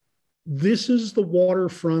 This is the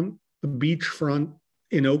waterfront, the beachfront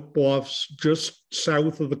in Oak Bluffs, just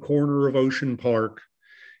south of the corner of Ocean Park,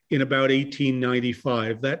 in about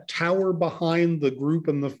 1895. That tower behind the group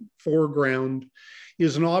in the foreground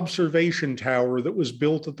is an observation tower that was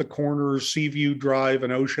built at the corner of Seaview Drive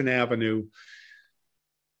and Ocean Avenue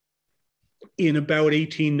in about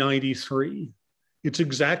 1893. It's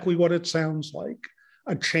exactly what it sounds like.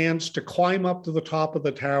 a chance to climb up to the top of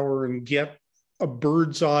the tower and get a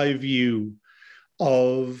bird's eye view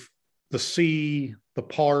of the sea, the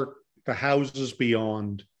park, the houses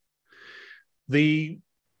beyond. The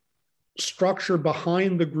structure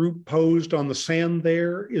behind the group posed on the sand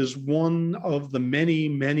there is one of the many,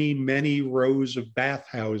 many, many rows of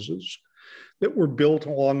bathhouses that were built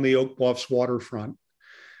along the Oak Bluffs waterfront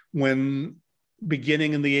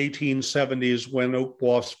beginning in the 1870s, when Oak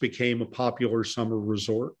Bluffs became a popular summer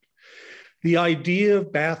resort. The idea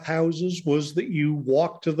of bathhouses was that you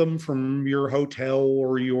walk to them from your hotel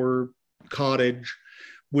or your cottage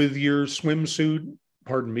with your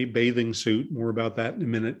bathing suit, more about that in a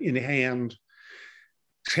minute, in hand,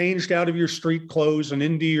 changed out of your street clothes and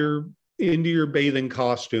into your bathing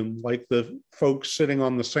costume, like the folks sitting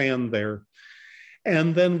on the sand there,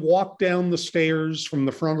 and then walk down the stairs from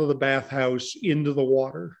the front of the bathhouse into the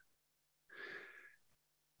water.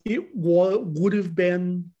 It would have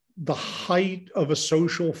been the height of a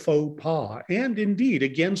social faux pas, and indeed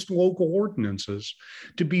against local ordinances,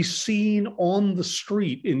 to be seen on the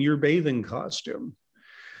street in your bathing costume.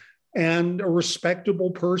 And a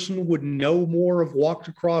respectable person would no more have walked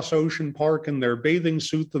across Ocean Park in their bathing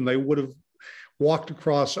suit than they would have walked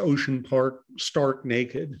across Ocean Park stark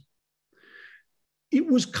naked. It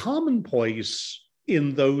was commonplace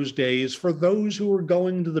in those days for those who were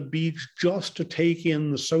going to the beach just to take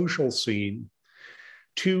in the social scene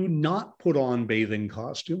to not put on bathing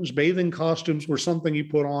costumes. Bathing costumes were something you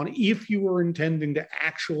put on if you were intending to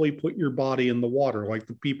actually put your body in the water, like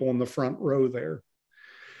the people in the front row there.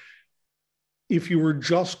 If you were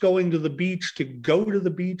just going to the beach to go to the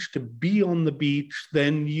beach, to be on the beach,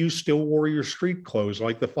 then you still wore your street clothes,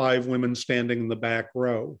 like the 5 women standing in the back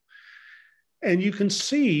row. And you can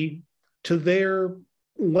see to their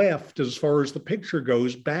left, as far as the picture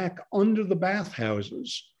goes, back under the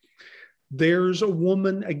bathhouses, there's a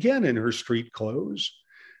woman, again in her street clothes,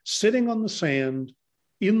 sitting on the sand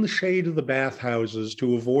in the shade of the bathhouses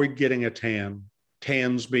to avoid getting a tan.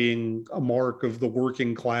 Tans being a mark of the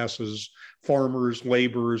working classes, farmers,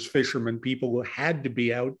 laborers, fishermen, people who had to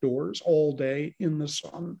be outdoors all day in the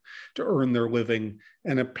sun to earn their living,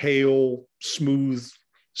 and a pale, smooth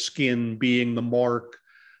skin being the mark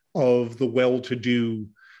of the well-to-do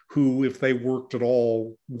who, if they worked at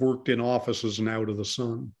all, worked in offices and out of the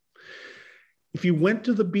sun. If you went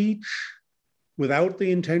to the beach without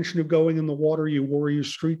the intention of going in the water, you wore your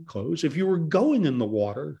street clothes. If you were going in the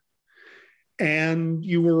water and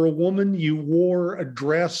you were a woman, you wore a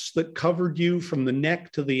dress that covered you from the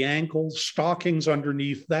neck to the ankles, stockings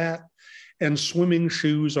underneath that, and swimming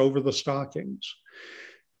shoes over the stockings.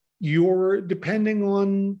 Depending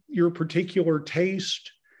on your particular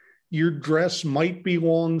taste, your dress might be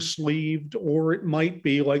long sleeved, or it might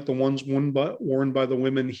be like the ones worn by the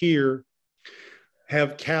women here,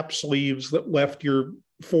 have cap sleeves that left your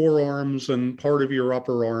forearms and part of your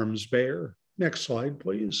upper arms bare. Next slide,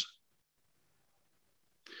 please.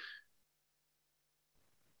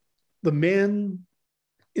 The men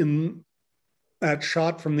in that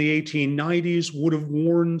shot from the 1890s would have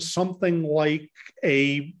worn something like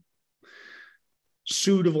a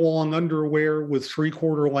suit of long underwear with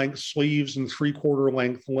 3/4 length sleeves and 3/4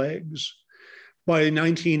 length legs. By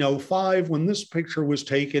 1905, when this picture was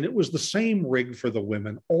taken, it was the same rig for the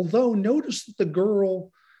women. Although notice that the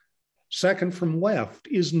girl second from left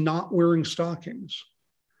is not wearing stockings.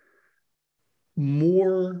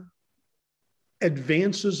 More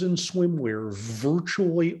advances in swimwear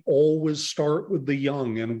virtually always start with the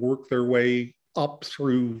young and work their way up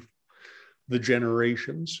through the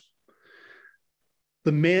generations.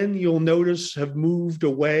 The men, you'll notice, have moved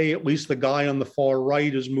away, at least the guy on the far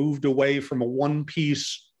right has moved away from a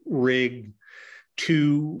one-piece rig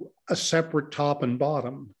to a separate top and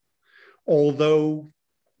bottom. Although,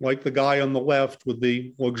 like the guy on the left with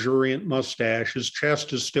the luxuriant mustache, his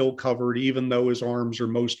chest is still covered, even though his arms are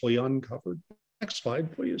mostly uncovered. Next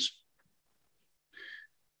slide, please.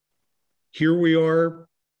 Here we are,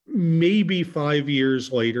 maybe 5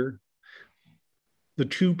 years later. The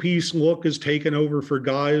 2-piece look is taken over for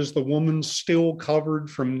guys. The woman's still covered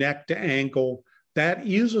from neck to ankle. That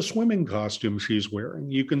is a swimming costume she's wearing.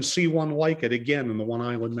 You can see one like it again in the One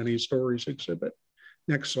Island Many Stories exhibit.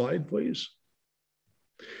 Next slide, please.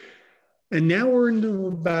 And now we're into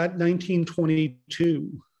about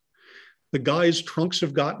 1922. The guys' trunks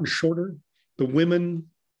have gotten shorter. The women,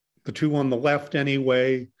 the 2 on the left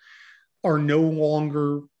anyway, are no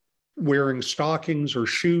longer wearing stockings or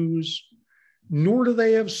shoes, nor do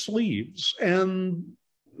they have sleeves. And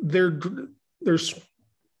their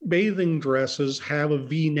bathing dresses have a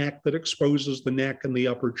V-neck that exposes the neck and the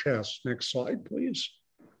upper chest. Next slide, please.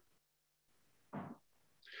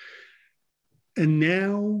 And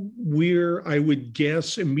now we're, I would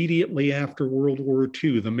guess, immediately after World War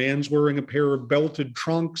II. The man's wearing a pair of belted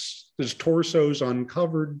trunks, his torso's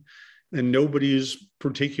uncovered, and nobody's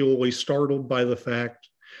particularly startled by the fact.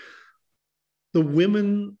 The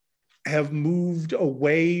women have moved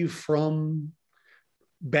away from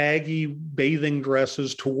baggy bathing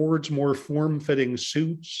dresses towards more form-fitting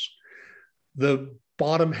suits. The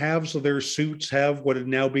bottom halves of their suits have what would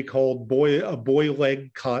now be called a boy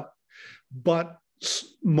leg cut, but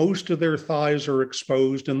most of their thighs are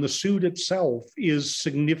exposed, and the suit itself is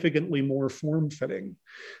significantly more form-fitting.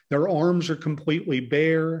 Their arms are completely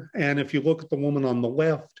bare, and if you look at the woman on the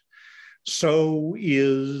left, so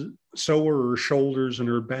are her shoulders and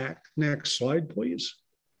her back. Next slide, please.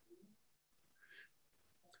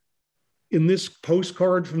 In this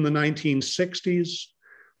postcard from the 1960s,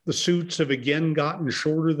 the suits have again gotten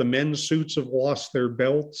shorter. The men's suits have lost their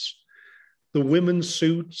belts. The women's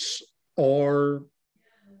suits are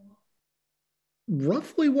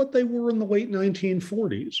roughly what they were in the late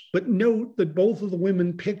 1940s. But note that both of the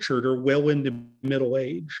women pictured are well into middle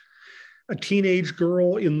age. A teenage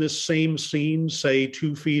girl in this same scene, say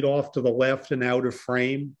 2 feet off to the left and out of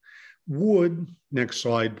frame, would, next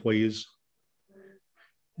slide, please,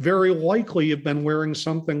 very likely have been wearing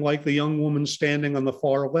something like the young woman standing on the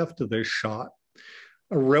far left of this shot,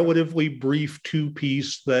 a relatively brief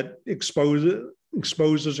two-piece that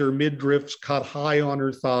exposes her midriffs, cut high on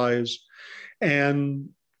her thighs, and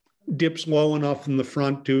dips low enough in the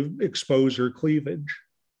front to expose her cleavage.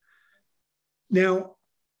 Now,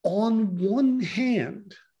 on one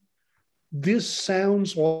hand, this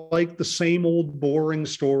sounds like the same old boring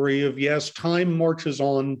story of, yes, time marches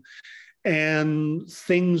on and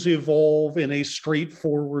things evolve in a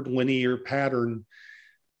straightforward linear pattern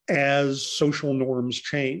as social norms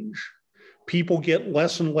change. People get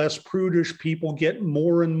less and less prudish. People get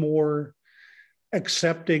more and more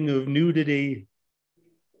accepting of nudity,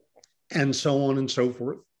 and so on and so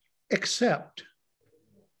forth. Except,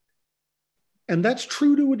 and that's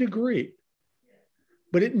true to a degree,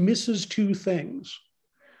 but it misses two things.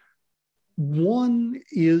 One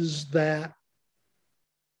is that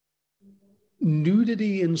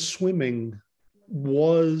nudity in swimming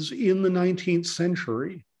was, in the 19th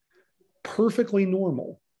century, perfectly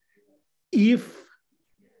normal. If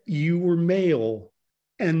you were male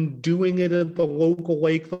and doing it at the local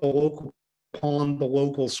lake, the local pond, the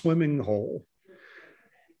local swimming hole,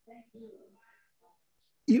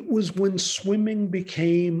 it was when swimming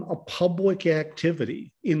became a public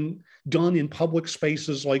activity done in public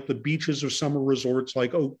spaces like the beaches of summer resorts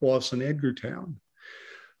like Oak Bluffs and Edgartown,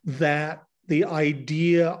 that the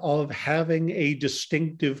idea of having a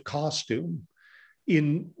distinctive costume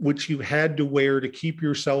in which you had to wear to keep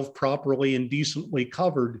yourself properly and decently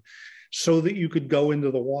covered so that you could go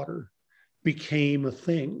into the water became a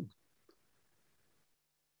thing.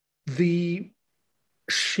 The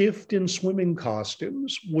shift in swimming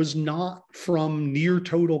costumes was not from near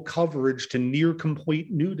total coverage to near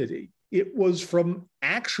complete nudity. It was from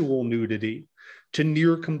actual nudity to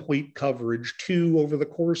near complete coverage over the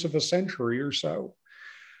course of a century or so.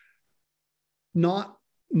 Not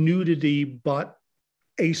nudity, but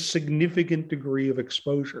a significant degree of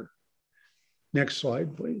exposure. Next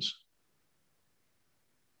slide, please.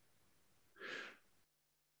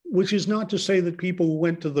 Which is not to say that people who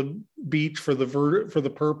went to the beach for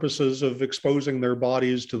the purposes of exposing their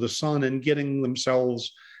bodies to the sun and getting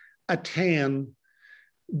themselves a tan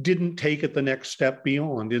didn't take it the next step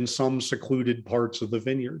beyond in some secluded parts of the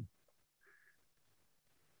Vineyard.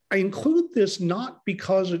 I include this not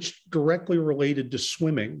because it's directly related to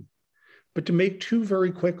swimming, but to make two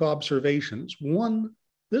very quick observations. One,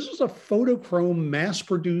 this is a photochrome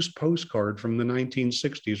mass-produced postcard from the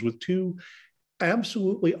 1960s with two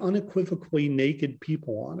absolutely unequivocally naked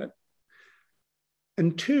people on it.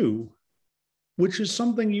 And two, which is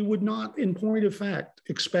something you would not, in point of fact,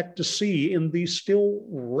 expect to see in the still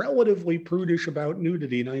relatively prudish about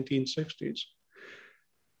nudity 1960s.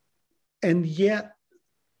 And yet,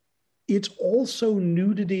 it's also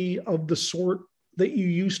nudity of the sort that you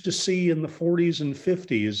used to see in the 40s and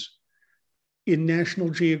 50s in National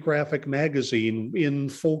Geographic magazine, in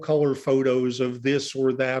full color photos of this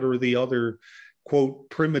or that or the other, quote,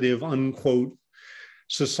 primitive, unquote,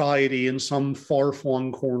 society in some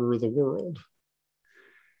far-flung corner of the world.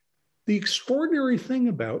 The extraordinary thing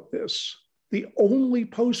about this, the only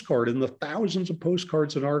postcard in the thousands of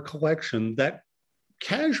postcards in our collection that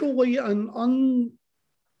casually and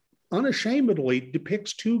unashamedly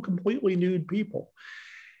depicts two completely nude people,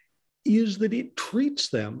 is that it treats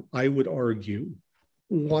them, I would argue,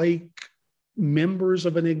 like members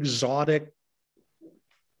of an exotic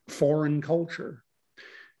foreign culture.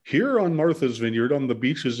 Here on Martha's Vineyard, on the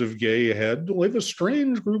beaches of Gay Head, live a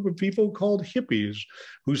strange group of people called hippies,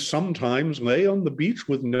 who sometimes lay on the beach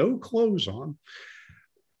with no clothes on.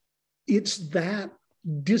 It's that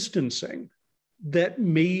distancing that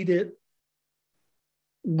made it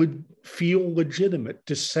would feel legitimate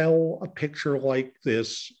to sell a picture like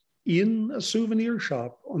this in a souvenir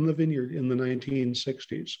shop on the Vineyard in the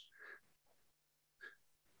 1960s.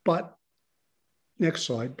 But next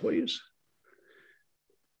slide, please.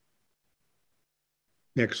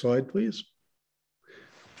 Next slide, please.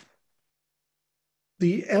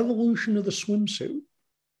 The evolution of the swimsuit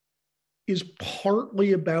is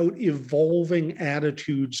partly about evolving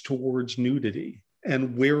attitudes towards nudity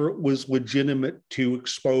and where it was legitimate to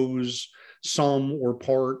expose some or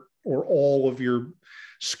part or all of your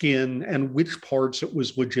skin and which parts it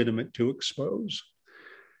was legitimate to expose.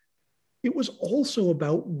 It was also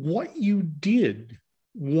about what you did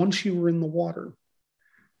once you were in the water.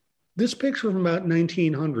 This picture from about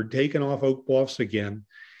 1900, taken off Oak Bluffs again,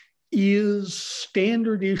 is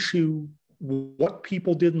standard issue what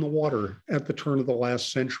people did in the water at the turn of the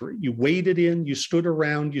last century. You waded in, you stood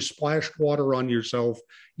around, you splashed water on yourself,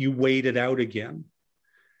 you waded out again.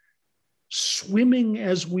 Swimming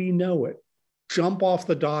as we know it, jump off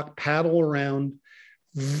the dock, paddle around,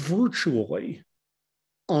 virtually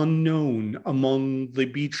unknown among the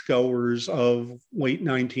beachgoers of late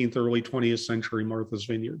 19th, early 20th century Martha's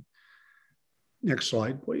Vineyard. Next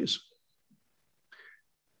slide, please.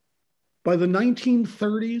 By the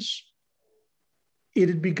 1930s, it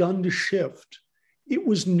had begun to shift. It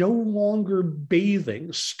was no longer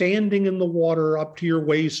bathing, standing in the water up to your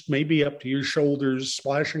waist, maybe up to your shoulders,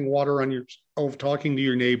 splashing water on yourself, talking to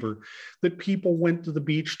your neighbor, that people went to the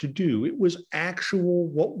beach to do. It was actual,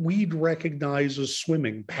 what we'd recognize as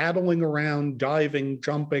swimming, paddling around, diving,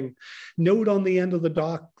 jumping. Note on the end of the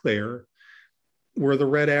dock there, where the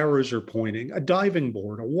red arrows are pointing, a diving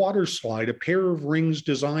board, a water slide, a pair of rings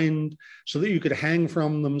designed so that you could hang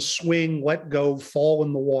from them, swing, let go, fall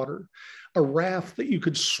in the water, a raft that you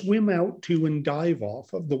could swim out to and dive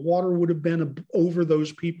off of. The water would have been over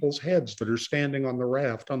those people's heads that are standing on the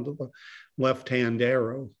raft under the left-hand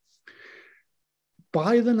arrow.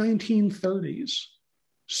 By the 1930s,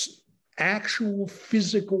 actual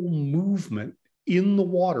physical movement in the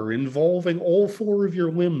water, involving all four of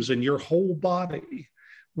your limbs and your whole body,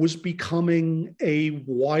 was becoming a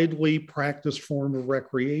widely practiced form of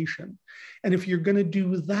recreation. And if you're going to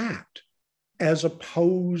do that, as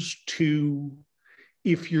opposed to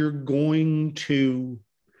if you're going to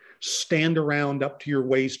stand around up to your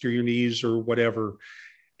waist or your knees or whatever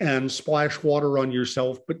and splash water on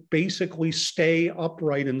yourself, but basically stay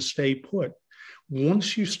upright and stay put,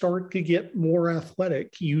 once you start to get more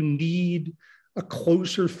athletic, you need a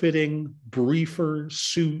closer fitting, briefer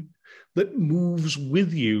suit that moves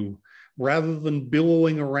with you rather than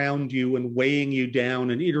billowing around you and weighing you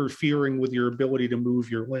down and interfering with your ability to move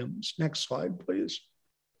your limbs. Next slide, please.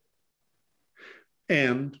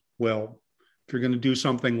 And, well, if you're going to do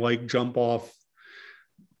something like jump off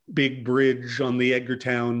Big Bridge on the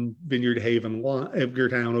Edgartown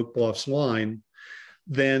Oak Bluffs line,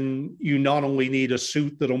 then you not only need a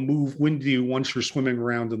suit that'll move with you once you're swimming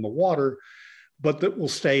around in the water, but that will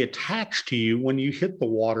stay attached to you when you hit the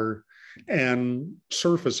water and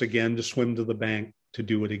surface again to swim to the bank to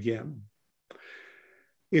do it again.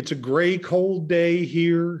 It's a gray, cold day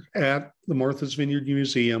here at the Martha's Vineyard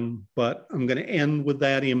Museum, but I'm going to end with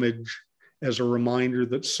that image as a reminder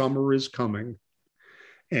that summer is coming.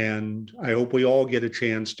 And I hope we all get a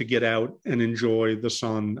chance to get out and enjoy the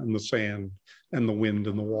sun and the sand and the wind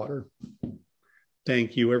and the water.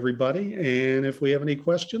 Thank you, everybody. And if we have any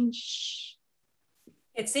questions.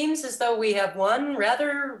 It seems as though we have one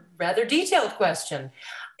rather detailed question.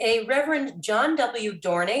 A Reverend John W.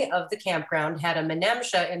 Dorney of the campground had a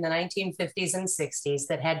Menemsha in the 1950s and 60s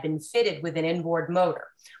that had been fitted with an inboard motor.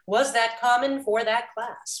 Was that common for that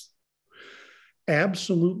class?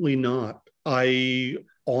 Absolutely not. I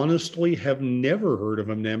honestly have never heard of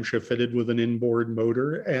a Menemsha fitted with an inboard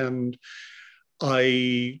motor, and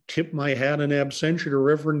I tip my hat in absentia to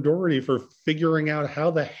Reverend Doherty for figuring out how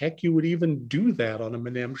the heck you would even do that on a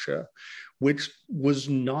Menemsha, which was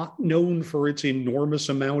not known for its enormous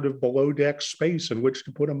amount of below deck space in which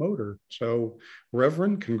to put a motor. So,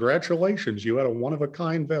 Reverend, congratulations. You had a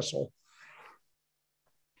one-of-a-kind vessel.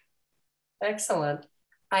 Excellent.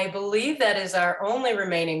 I believe that is our only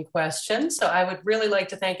remaining question. So I would really like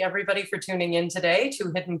to thank everybody for tuning in today to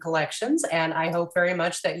Hidden Collections. And I hope very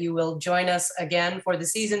much that you will join us again for the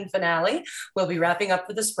season finale. We'll be wrapping up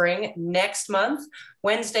for the spring next month,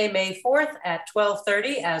 Wednesday, May 4th at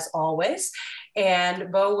 12:30, as always. And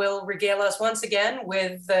Bo will regale us once again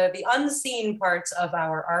with the unseen parts of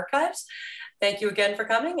our archives. Thank you again for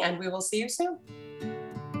coming, and we will see you soon.